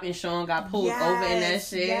shit. Chop and Sean got pulled over in that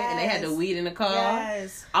shit and they had the weed in the car?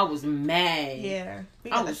 Yes. I was mad. Yeah. We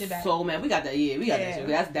I got that was shit back. so mad. We got that. Yeah, we got that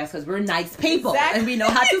Yeah. shit. That's because we're nice people Exactly. and we know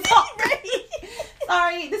how to talk. Right.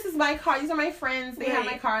 Sorry, this is my car. These are my friends. They have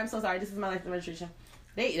Right. my car. I'm so sorry. This is my life registration.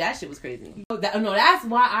 That shit was crazy. That's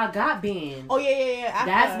why I got banned. Oh, yeah. After,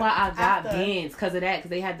 That's why I got after. banned because of that. Because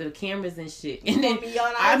they had the cameras and shit. And then Me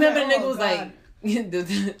yelling, I remember the like, nigga oh, was God.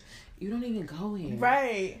 like, you don't even go here.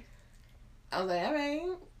 Right. I was like, all right.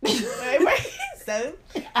 Right. So,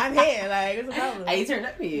 I'm here. Like, it's a problem. I ain't turned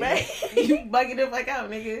up here. Right. You bugging the fuck out,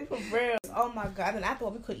 nigga. For real. Oh, my God. And I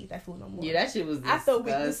thought we couldn't eat that food no more. Yeah, that shit was disgusting. I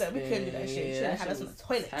thought we said we couldn't do that shit. Should have had us on the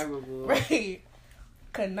toilet. Terrible. Right.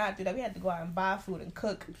 Could not do that. We had to go out and buy food and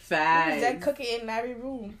cook. Facts. We was that cooking in every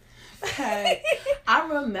room. Facts. I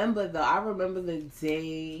remember the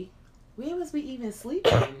day. Where was we even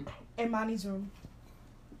sleeping? In Monty's room.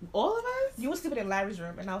 All of us? You were sleeping in Larry's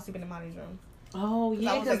room, and I was sleeping in Monty's room. Oh,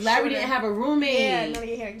 yeah, I was, because like, Larry shooting. didn't have a roommate. Yeah, none of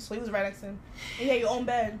your hair. So he was right next to him. And you had your own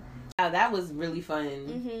bed. Yeah, that was really fun.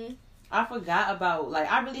 Mm-hmm. I forgot about, like,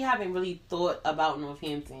 I really haven't really thought about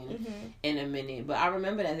Northampton Mm-hmm. in a minute. But I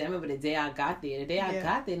remember that. I remember the day I got there. The day I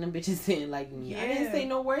got there, them bitches didn't like me. I didn't Yeah. say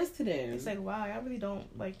no words to them. It's like, wow, I really don't,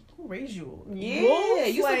 like, who raised you? Yeah,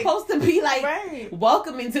 Wolves? you're Like, supposed to be like right.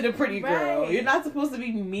 welcoming to the pretty girl. Right. You're not supposed to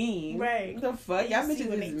be mean. Right. What the fuck? You Y'all see bitches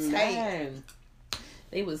when is they tight. mad.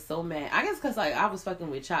 They was so mad. I guess because like I was fucking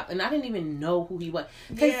with Chop and I didn't even know who he was.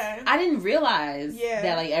 Yeah. I didn't realize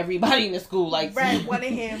that like everybody in the school like right,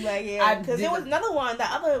 wanted him, like, yeah. I Because there did- was another one, the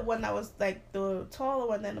other one that was, like, the taller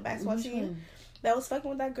one than the basketball Which team. one? That was fucking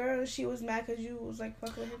with that girl, and she was mad because you was, like,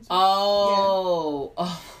 fucking with him, too. Oh. Yeah.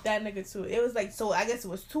 Oh. That nigga, too. It was, like, so I guess it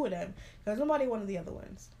was two of them. Because nobody wanted the other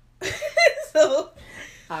ones. So.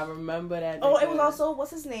 I remember that. Oh, nigga. it was also,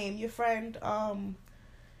 what's his name? Your friend,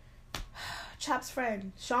 Chop's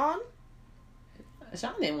friend. Sean?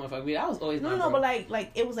 Sean didn't want to fuck me. That was always my No, bro. but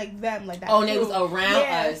like it was like them, like that. Oh, and they crew. was around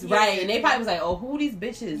Yeah, us, yeah, right? And they yeah. probably was like, "Oh, who these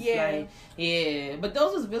bitches?" Yeah. Like, yeah. But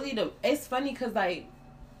those was really the. It's funny because like,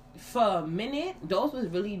 for a minute, those was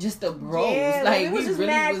really just the bros. Yeah, like it was we just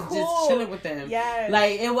really mad was cool. just chilling with them. Yeah.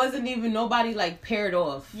 Like it wasn't even nobody like paired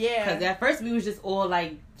off. Yeah. Because at first we was just all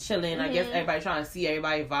like chilling. I guess Mhm. everybody trying to see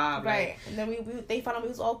everybody vibe. Right. And then they found out we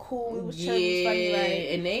was all cool. We was Yeah. chilling. It was funny, like.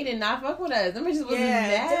 And they did not fuck with us. Them bitches was Yeah,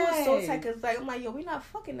 mad. they was so tight because like I'm like, yo, we not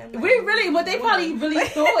fucking them. Like, We really, but they probably really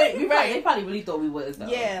thought Right. they probably really thought we was though.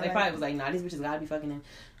 Yeah, they like- probably was like, nah, these bitches gotta be fucking him.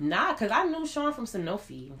 Nah, cause I knew Sean from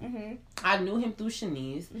Sanofi. Mhm. I knew him through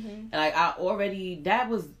Shanice. Mhm. And like that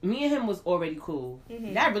was me and him was already cool.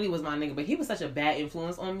 Mhm. That really was my nigga, but he was such a bad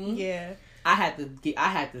influence on me. Yeah. I can't.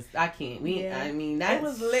 Yeah. I mean, It that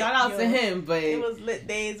was lit, shout out yo. to him, but It was lit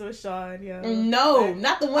days with Sean, yo. no, Like,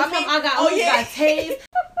 not the one I time mean- I got oh, almost yeah. got tased.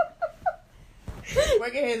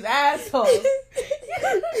 Working his ass off.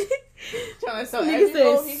 Trying to sell Nigga every said,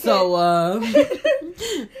 roll he so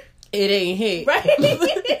can. it ain't hit. Right.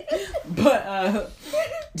 But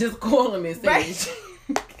just call him and say Right.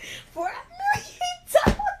 it. For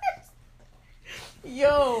 $1 million.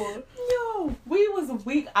 Yo. We was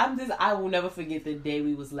weak. I will never forget the day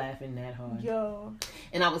we was laughing that hard. Yo.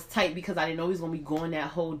 And I was tight because I didn't know he was gonna be going that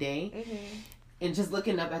whole day. Mhm. And just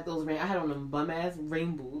looking up at those rain, I had on them bum ass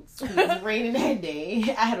rain boots. It was raining that day.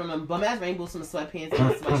 I had on them bum ass rain boots, some sweatpants, and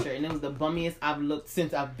a sweatshirt, and it was the bummiest I've looked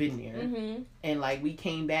since I've been there. Mm-hmm. And like we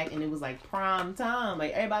came back, and it was like prime time.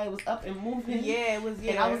 Like everybody was up and moving. Yeah, it was.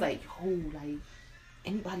 Yeah, and I was like, yo, like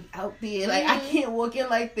anybody out there? Like I can't walk in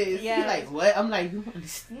like this. Yeah. He's like, what? I'm like, you don't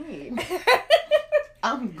understand.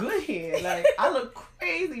 I'm good here. Like I look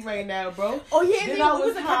crazy right now, bro. Oh yeah, then then I I was was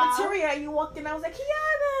in the high. cafeteria and you walked in. I was like,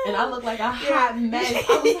 Kiana. And I look like a hot mess.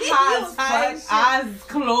 I was high as fuck. Eyes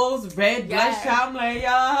closed, red, bloodshot. I'm like,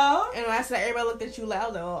 yo. And when I said everybody looked at you, like, I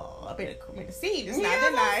was like, oh, I better come to see this now, Yeah,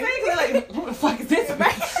 didn't I? like, who the fuck is this?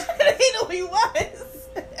 Right? He knew who he was.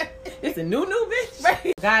 It's a new bitch.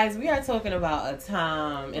 Right. Guys, we are talking about a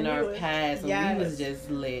time in our past when Yes. we was just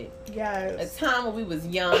lit. A Yes. time when we was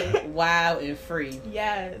young, wild, and free.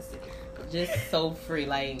 Yes. Just so free.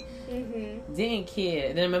 Like, Mm-hmm. didn't care.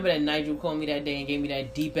 Then I remember that Nigel called me that day and gave me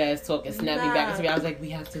that deep ass talk and snapped me back into me. I was like, we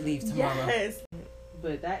have to leave tomorrow. Yes.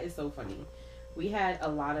 But that is so funny. We had a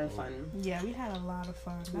lot of fun. Yeah, we had a lot of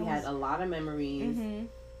fun. We had a lot of memories. Mm-hmm.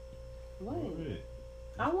 What?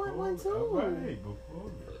 I want one too. All right,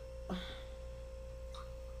 before it.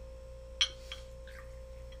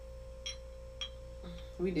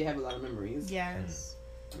 We did have a lot of memories. Yes.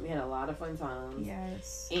 We had a lot of fun times.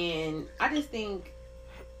 Yes. And I just think,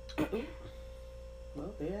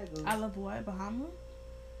 well, there I go. I love what? Bahama?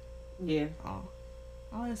 Yeah. Oh.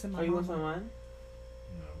 Oh, it's in my Are you want mama. some wine?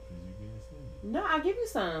 No, because you being stingy. No, I'll give you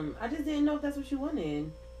some. I just didn't know if that's what you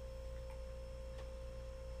wanted.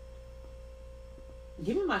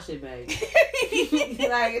 Give me my shit back.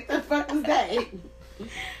 Like, what the fuck was that?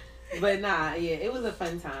 But nah, yeah, it was a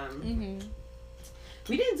fun time. Mm-hmm.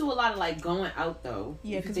 We didn't do a lot of like going out though.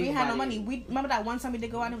 Yeah, if you because think we had no about money. it. We remember that one time we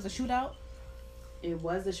did go out and it was a shootout. It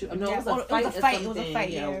was a shoot. No, Yeah, it was a fight. it was a fight. Or It was a something. fight,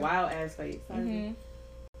 Yeah, yeah. wild ass fight. Mm-hmm.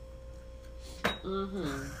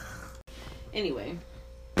 Anyway,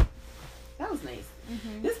 that was nice.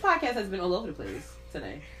 Mm-hmm. This podcast has been all over the place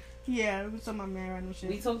today. Yeah, we was talking about marriage and shit.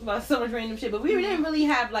 We talked about so much random shit, but we didn't really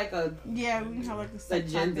have like a Yeah, we didn't have like a set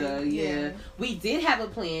agenda. topic. Yeah, we did have a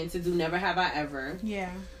plan to do Never Have I Ever,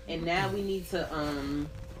 Yeah. and now we need to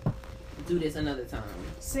do this another time.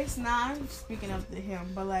 6ix9ine. Speaking of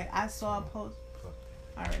him, but like I saw a post.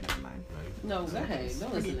 All right, never mind. No, go ahead.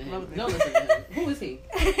 Don't listen to him. Love it. Don't listen to him. Who is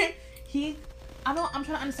he? I'm trying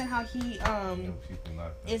to understand how he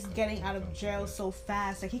is getting out of jail so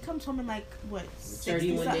fast. Like he comes home in like what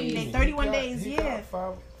 31 days. 31 days. He Yeah. got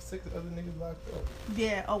 5-6 other niggas locked up.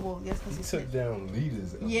 Yeah. Oh well, yes, because He he took took. down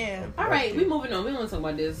leaders. Yeah. All right, we moving on. We don't want to talk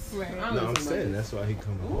about this. Right. I don't No, wanna I'm talk about saying this. that's why he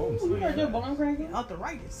coming home. Ooh, you heard your bone cracking?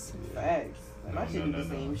 Arthritis. Facts. Like, my No, shit no, do the no,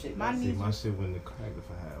 same no. shit. My though. knee- See, my shit wouldn't have cracked if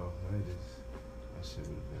I had arthritis. My shit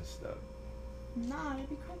would have been stuck. Nah, they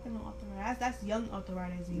be cracking on arthritis. That's young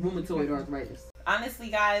arthritis. Rheumatoid arthritis. Honestly,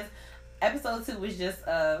 guys, episode 2 was just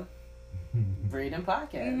a random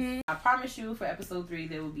podcast. Mm-hmm. I promise you, for episode 3,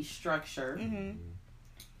 there will be structure Mhm.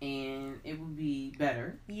 and it will be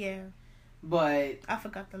better. Yeah. But I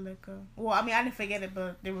forgot the liquor. Well, I mean, I didn't forget it,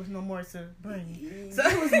 but there was no more to bring. so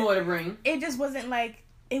it was more to bring. It just wasn't like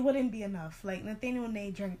it wouldn't be enough. Like Nathaniel and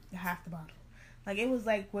they drank half the bottle. Like it was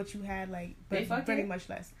like what you had, like They but fucking? pretty much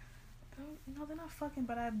less. No, they're not fucking.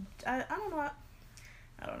 But I don't know.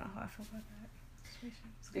 I don't know how I feel about that situation.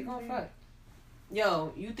 It's They gonna gonna be- fuck.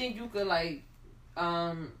 Yo, you think you could like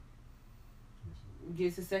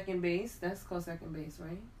get to second base? That's called second base,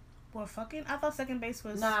 right? Well, fucking. I thought second base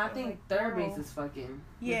was. Nah, I think like, third oral. base is fucking.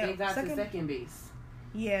 Yeah, If they got to second- second base.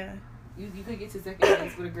 Yeah, You could get to second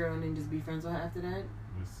base with a girl and then just be friends with her after that.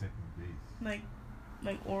 With second base.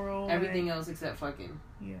 like oral. Everything else except fucking.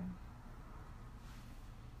 Yeah.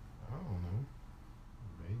 I don't know.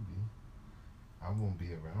 Maybe. I won't be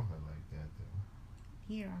around her like that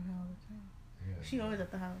though. Here on her all the time. Yeah, She always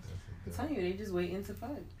at the house. I'm telling you, they just waiting to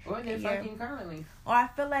fuck. Or they're Yeah. fucking currently. Or I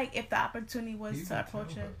feel like if the opportunity was He to would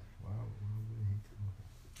approach tell her, her. Why would he tell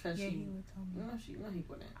her? Cause yeah, she, he would tell me. no, he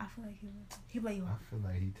wouldn't. I feel like he would. He'd let you I out. feel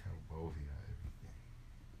like he tell both of y'all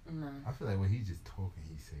everything. No. I feel like when he just talking,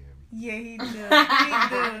 he say everything. Yeah, he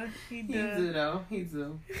do. He He do. do though. He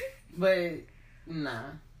do. But nah.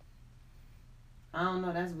 I don't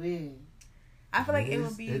know. That's weird. I feel like it is-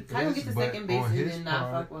 would be. How you get to but second base on and his then not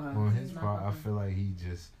part- fuck with her? On his Not part, I fucking. feel like he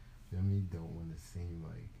just, don't want to seem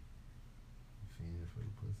like fiending for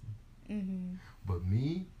the pussy. Mm-hmm. But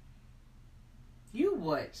me, You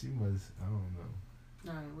what? she must, I don't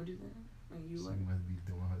know. Nah, what is that? Like you She what? must be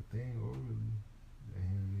doing her thing orally. That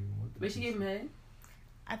he don't even want the But she gave him pussy. head.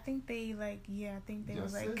 I think they like. Yeah, I think they Y'all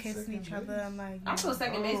was like said kissing second each other base. and like. I thought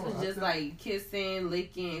second base was Oh, I just thought- like kissing,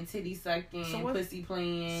 licking, titty sucking, So what's- pussy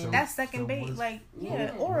playing. So- That's second base. what's- like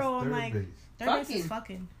yeah, oral. what's I'm third like. base? Third base is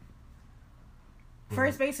fucking.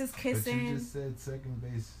 First base is kissing. But you just said second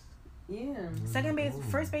base. Yeah. Second base,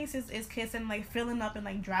 first base is kissing, like filling up and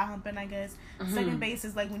like dry humping, I guess. Mm-hmm. Second base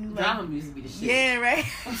is like when you like. Dry hump used to be the shit. Yeah, right.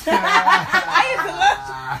 I used to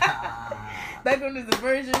love. Back when there's a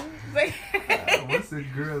version. Like, once a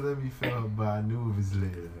girl let me feel her butt, I knew it was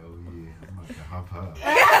lit. Oh yeah, I'm about to hump her.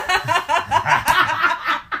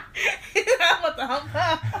 I'm about to hump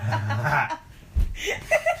her.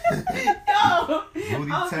 Yo,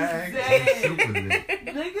 booty tag, super lit.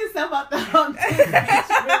 Niggas about to hump this bitch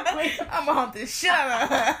real quick. I'm gonna hump this shit out of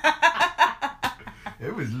her.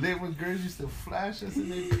 It was lit when girls used to flash us in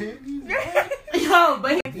their panties. Yo,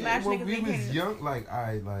 but when we was young, like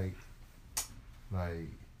I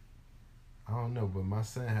don't know, but my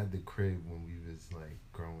son had the crib when we was like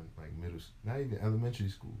growing, like middle, not even elementary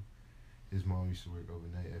school. His mom used to work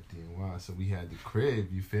overnight at FDNY, so we had the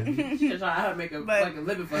crib. You feel me? She was trying to make a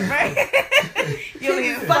living for right.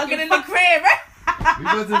 You was fucking in the crib, right? We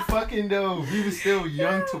wasn't fucking though. We was still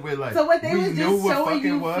young to where like so what they we was knew just what showing fucking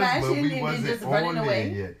you was, flashing but we and wasn't just on running there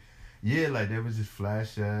away? yet. Yeah, like they was just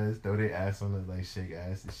flash us, throw their ass on us, like shake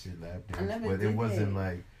ass and shit, lap dance. But it wasn't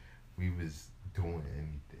like we was doing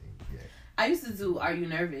anything yet. I used to do Are You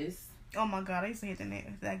Nervous? Oh my god, I used to hate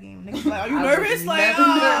that game. Niggas like, are you nervous? Like,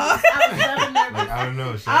 I was never nervous. Like, I don't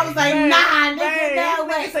know. I was like, nah, nigga, that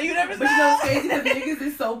way. So you nervous? But you know what's crazy? Because niggas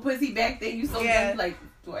is so pussy back then. You so young, like,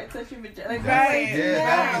 do I touch your vagina? Like, right. Yeah,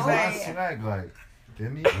 that was right. my swag. Like,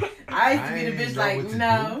 didn't I used to be the bitch like,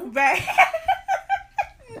 no. Right.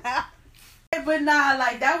 Nah. But nah,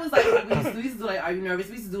 like, that was like what we used to do. We used to do, like, Are You Nervous?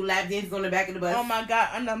 We used to do lap dances on the back of the bus. Oh my god,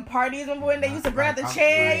 and them parties, remember when they used to grab the Like,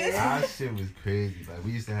 chairs? our shit was crazy. Like,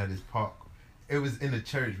 we used to have this park. It was in the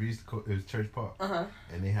church. We used to call it was Church Park. Uh-huh.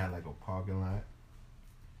 And they had like a parking lot.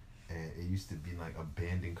 And it used to be like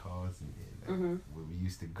abandoned cars. And like, where we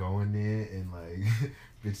used to go in there and like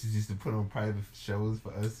bitches used to put on private shows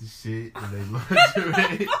for us and shit. And they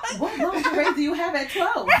lingerie. What lingerie do you have at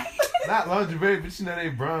 12? Not lingerie, but you know they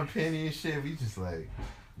brown panty and shit. We just like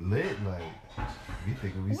lit. Like, we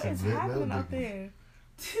thinking we some lit little happening out niggas.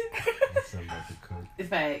 there? Something about to cook.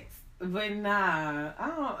 Facts. But nah,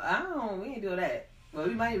 I don't, we ain't do that. Well,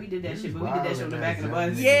 we did that shit, but we did that shit on the back of the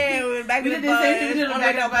bus. Yeah, we were back in the bus. We did on the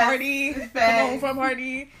back of the party. Come home from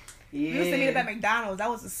party. Yeah. We used to meet up at McDonald's. That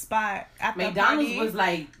was a spot. After McDonald's was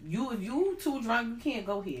like, if you too drunk, you can't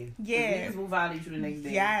go here. Yeah. Niggas will violate you the next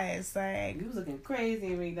day. Yes, like. You was looking crazy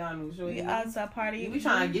in McDonald's. We outside party. We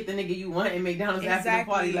trying to get the nigga you want in McDonald's after the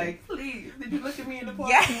party. Like, please, did you look at me in the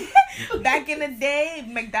party? Yeah. Back in the day,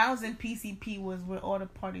 McDonald's and PCP was where all the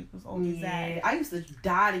parties was always at. I used to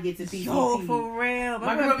die to get to PCP. Yo, for real.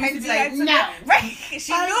 My girl used to be like, no. Right.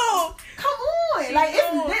 She knew. Come on. She like,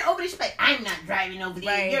 knew. it's over there. She's like, I'm not driving over there.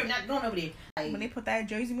 Right. You're not going over there. Like, when they put that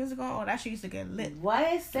Jersey music on, that shit used to get lit.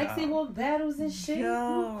 What? Sexy walk battles and shit?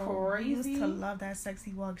 Yo, crazy. We used to love that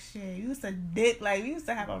sexy walk shit. We used to dip, like, we used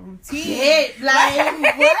to have a routine. Shit, like,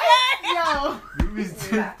 what? Yo. You was just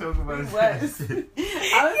talking about What? that shit.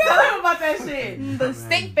 I was telling him about that shit. The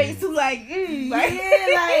stink face too, like, like, yeah,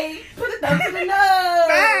 like, put it up to the nose.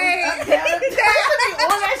 Right.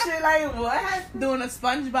 On that shit, like, what? Doing a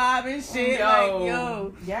SpongeBob and shit. Yo. Like,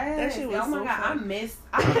 yo. Yes. That shit was oh my so god, fun. I miss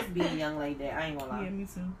being young like that. I ain't gonna lie. Yeah, me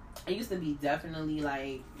too. I used to be definitely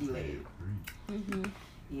like lit. Mm-hmm.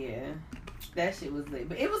 Yeah. That shit was lit.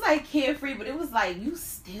 But it was like carefree, but it was like you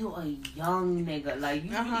still a young nigga. Like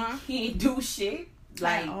you really can't do shit.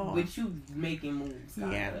 Like, but you making moves.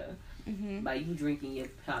 Kinda. Yeah. Mm-hmm. Like you drinking your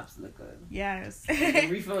pops liquor. Yes.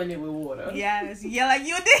 And refilling it with water. Yes. Yeah, like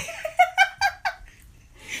you did.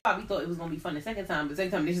 Probably thought it was gonna be fun the second time, but the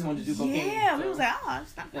second time they just wanted to do cocaine. Yeah, so. We was like, oh,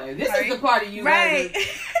 it's not this is the party you right.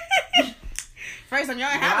 First time y'all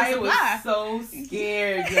having Mariah was so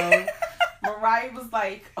scared, yo. Mariah was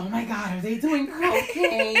like, "Oh my god, are they doing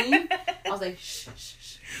cocaine?" I was like, "Shh, shh,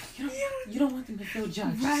 shh. You don't want them to feel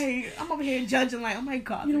judged." Right. I'm over here judging like, "Oh my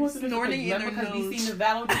god." You don't want them to snorting feel judged because we seen the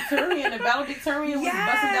valedictorian. The valedictorian was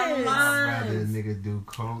busting down the I'd rather a lines. nigga do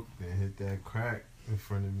coke than hit that crack in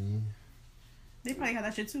front of me. They probably had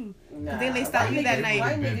that shit too. Nah, they laced out you that night.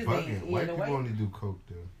 White Been niggas bugging. ain't. White Yeah, people only do coke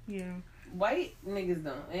though. Yeah. White niggas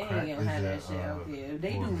don't. They ain't Crack gonna is have a, that shit out there.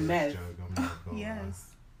 They do Forehead meth. jug, I'm not gonna lie. Yes.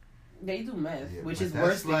 They do meth, Yeah, which but is that's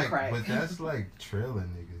worse than like, crack. But that's like trailing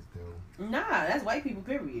niggas though. Nah, that's white people.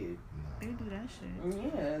 Period. They do that shit.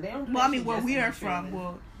 Yeah, they don't. Do Well, I that mean, shit where just we to are be from, trailing.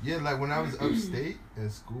 well, Yeah, like when I was upstate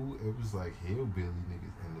at school, it was like hillbilly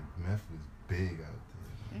niggas, and the meth was big out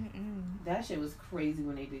there. That shit was crazy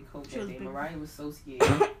when they did coke that day. big. Mariah was so scared.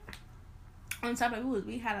 on top of it,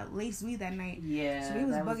 we had a lace weed that night. Yeah. So we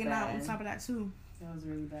was that bugging out bad. on top of that too. That was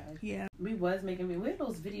really bad. Yeah. We was making. Where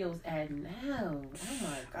those videos at now? Oh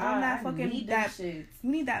my god! On that fucking shit.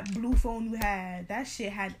 You need that blue phone you had. That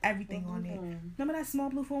shit had everything on it. Remember that small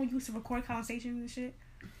blue phone you used to record conversations and shit?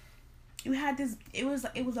 You had this. It was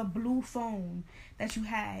a blue phone that you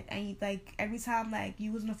had, and you, like every time like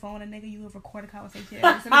you was on the phone with a nigga, you would record a conversation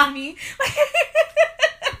and listen to me.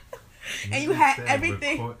 And you had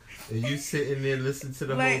everything. And you sitting there listening to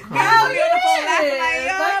the like, whole conversation.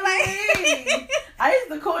 I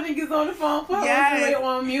used to call niggas on the phone, put her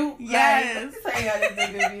on mute. Yes. Like, tell y'all this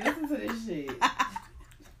nigga be listen to this shit.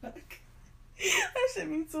 That should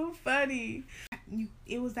be too funny.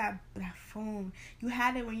 It was that phone. You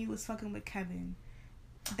had it when you was fucking with Kevin.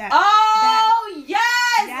 Yes!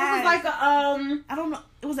 Yes! It was like a I don't know.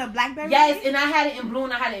 It was a BlackBerry. Yes, and I had it in blue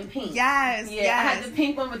and I had it in pink. Yes. Yeah, I had the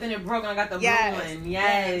pink one, but then it broke and I got the blue one.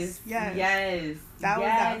 Yes. That was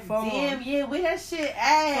that phone. Damn, yeah, where that shit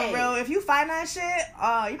at? For real, if you find that shit,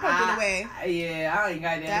 you put it away. Yeah, I ain't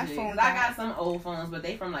got that shit. Phone. I got some old phones, but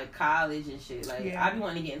they from like college and shit. Like I be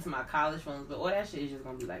wanting to get into my college phones, but all that shit is just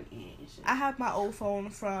gonna be like and shit. I have my old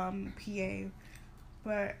phone from PA,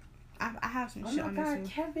 but I have some shit on there too.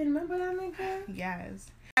 Kevin, remember that nigga?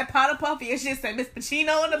 Yes. That Powder Puffy and shit said Miss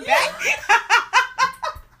Pacino in the back.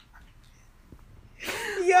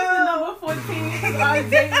 Yo. Number 14. Our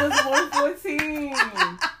date was 114.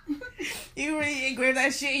 You really engraved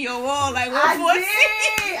that shit in your wall like 114.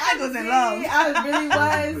 I was in love. I really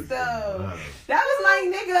was though. That was my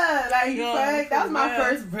nigga. Like that was my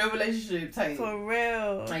first real relationship type. For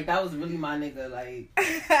real. Like that was really my nigga. Like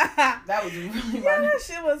that was really my nigga. That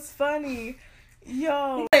shit was funny.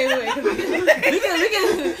 Yo. Wait.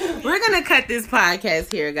 We're gonna cut this podcast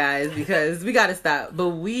here, guys, because we gotta stop. But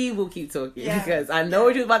we will keep talking because I know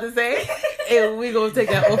what you was about to say, and we gonna take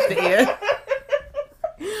that off the air.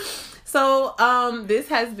 So, this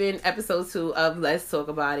has been episode 2 of Let's Talk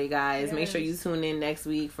About It, guys. Yes. Make sure you tune in next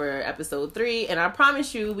week for episode 3, and I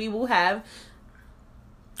promise you, we will have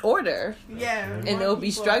order. Yeah. And it'll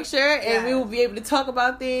be structured, and we will be able to talk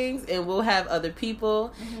about things, and we'll have other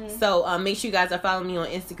people. Mm-hmm. So, make sure you guys are following me on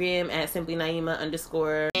Instagram at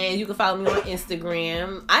simplynaima_. And you can follow me on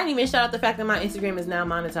Instagram. I didn't even shout out the fact that my Instagram is now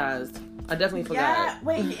monetized. I definitely forgot. Yeah.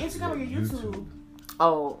 Wait, your Instagram or your YouTube?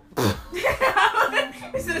 Oh.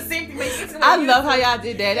 It's the same thing. I love how y'all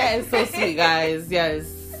did that. That is so sweet, guys.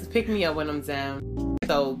 Yes. Pick me up when I'm down.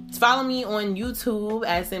 So follow me on YouTube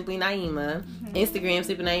at Simply Naima. Instagram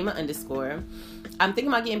Simply Naima _. I'm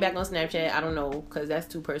thinking about getting back on Snapchat. I don't know, because that's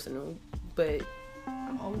too personal. But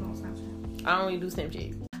I'm always on Snapchat. I don't really do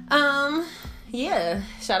Snapchat. Yeah.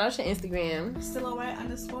 Shout out to Instagram. Silhouette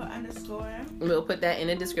 __. We'll put that in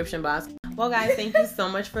the description box. Well, guys, thank you so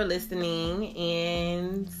much for listening,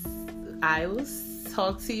 and I will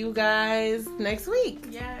talk to you guys next week.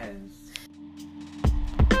 Yes.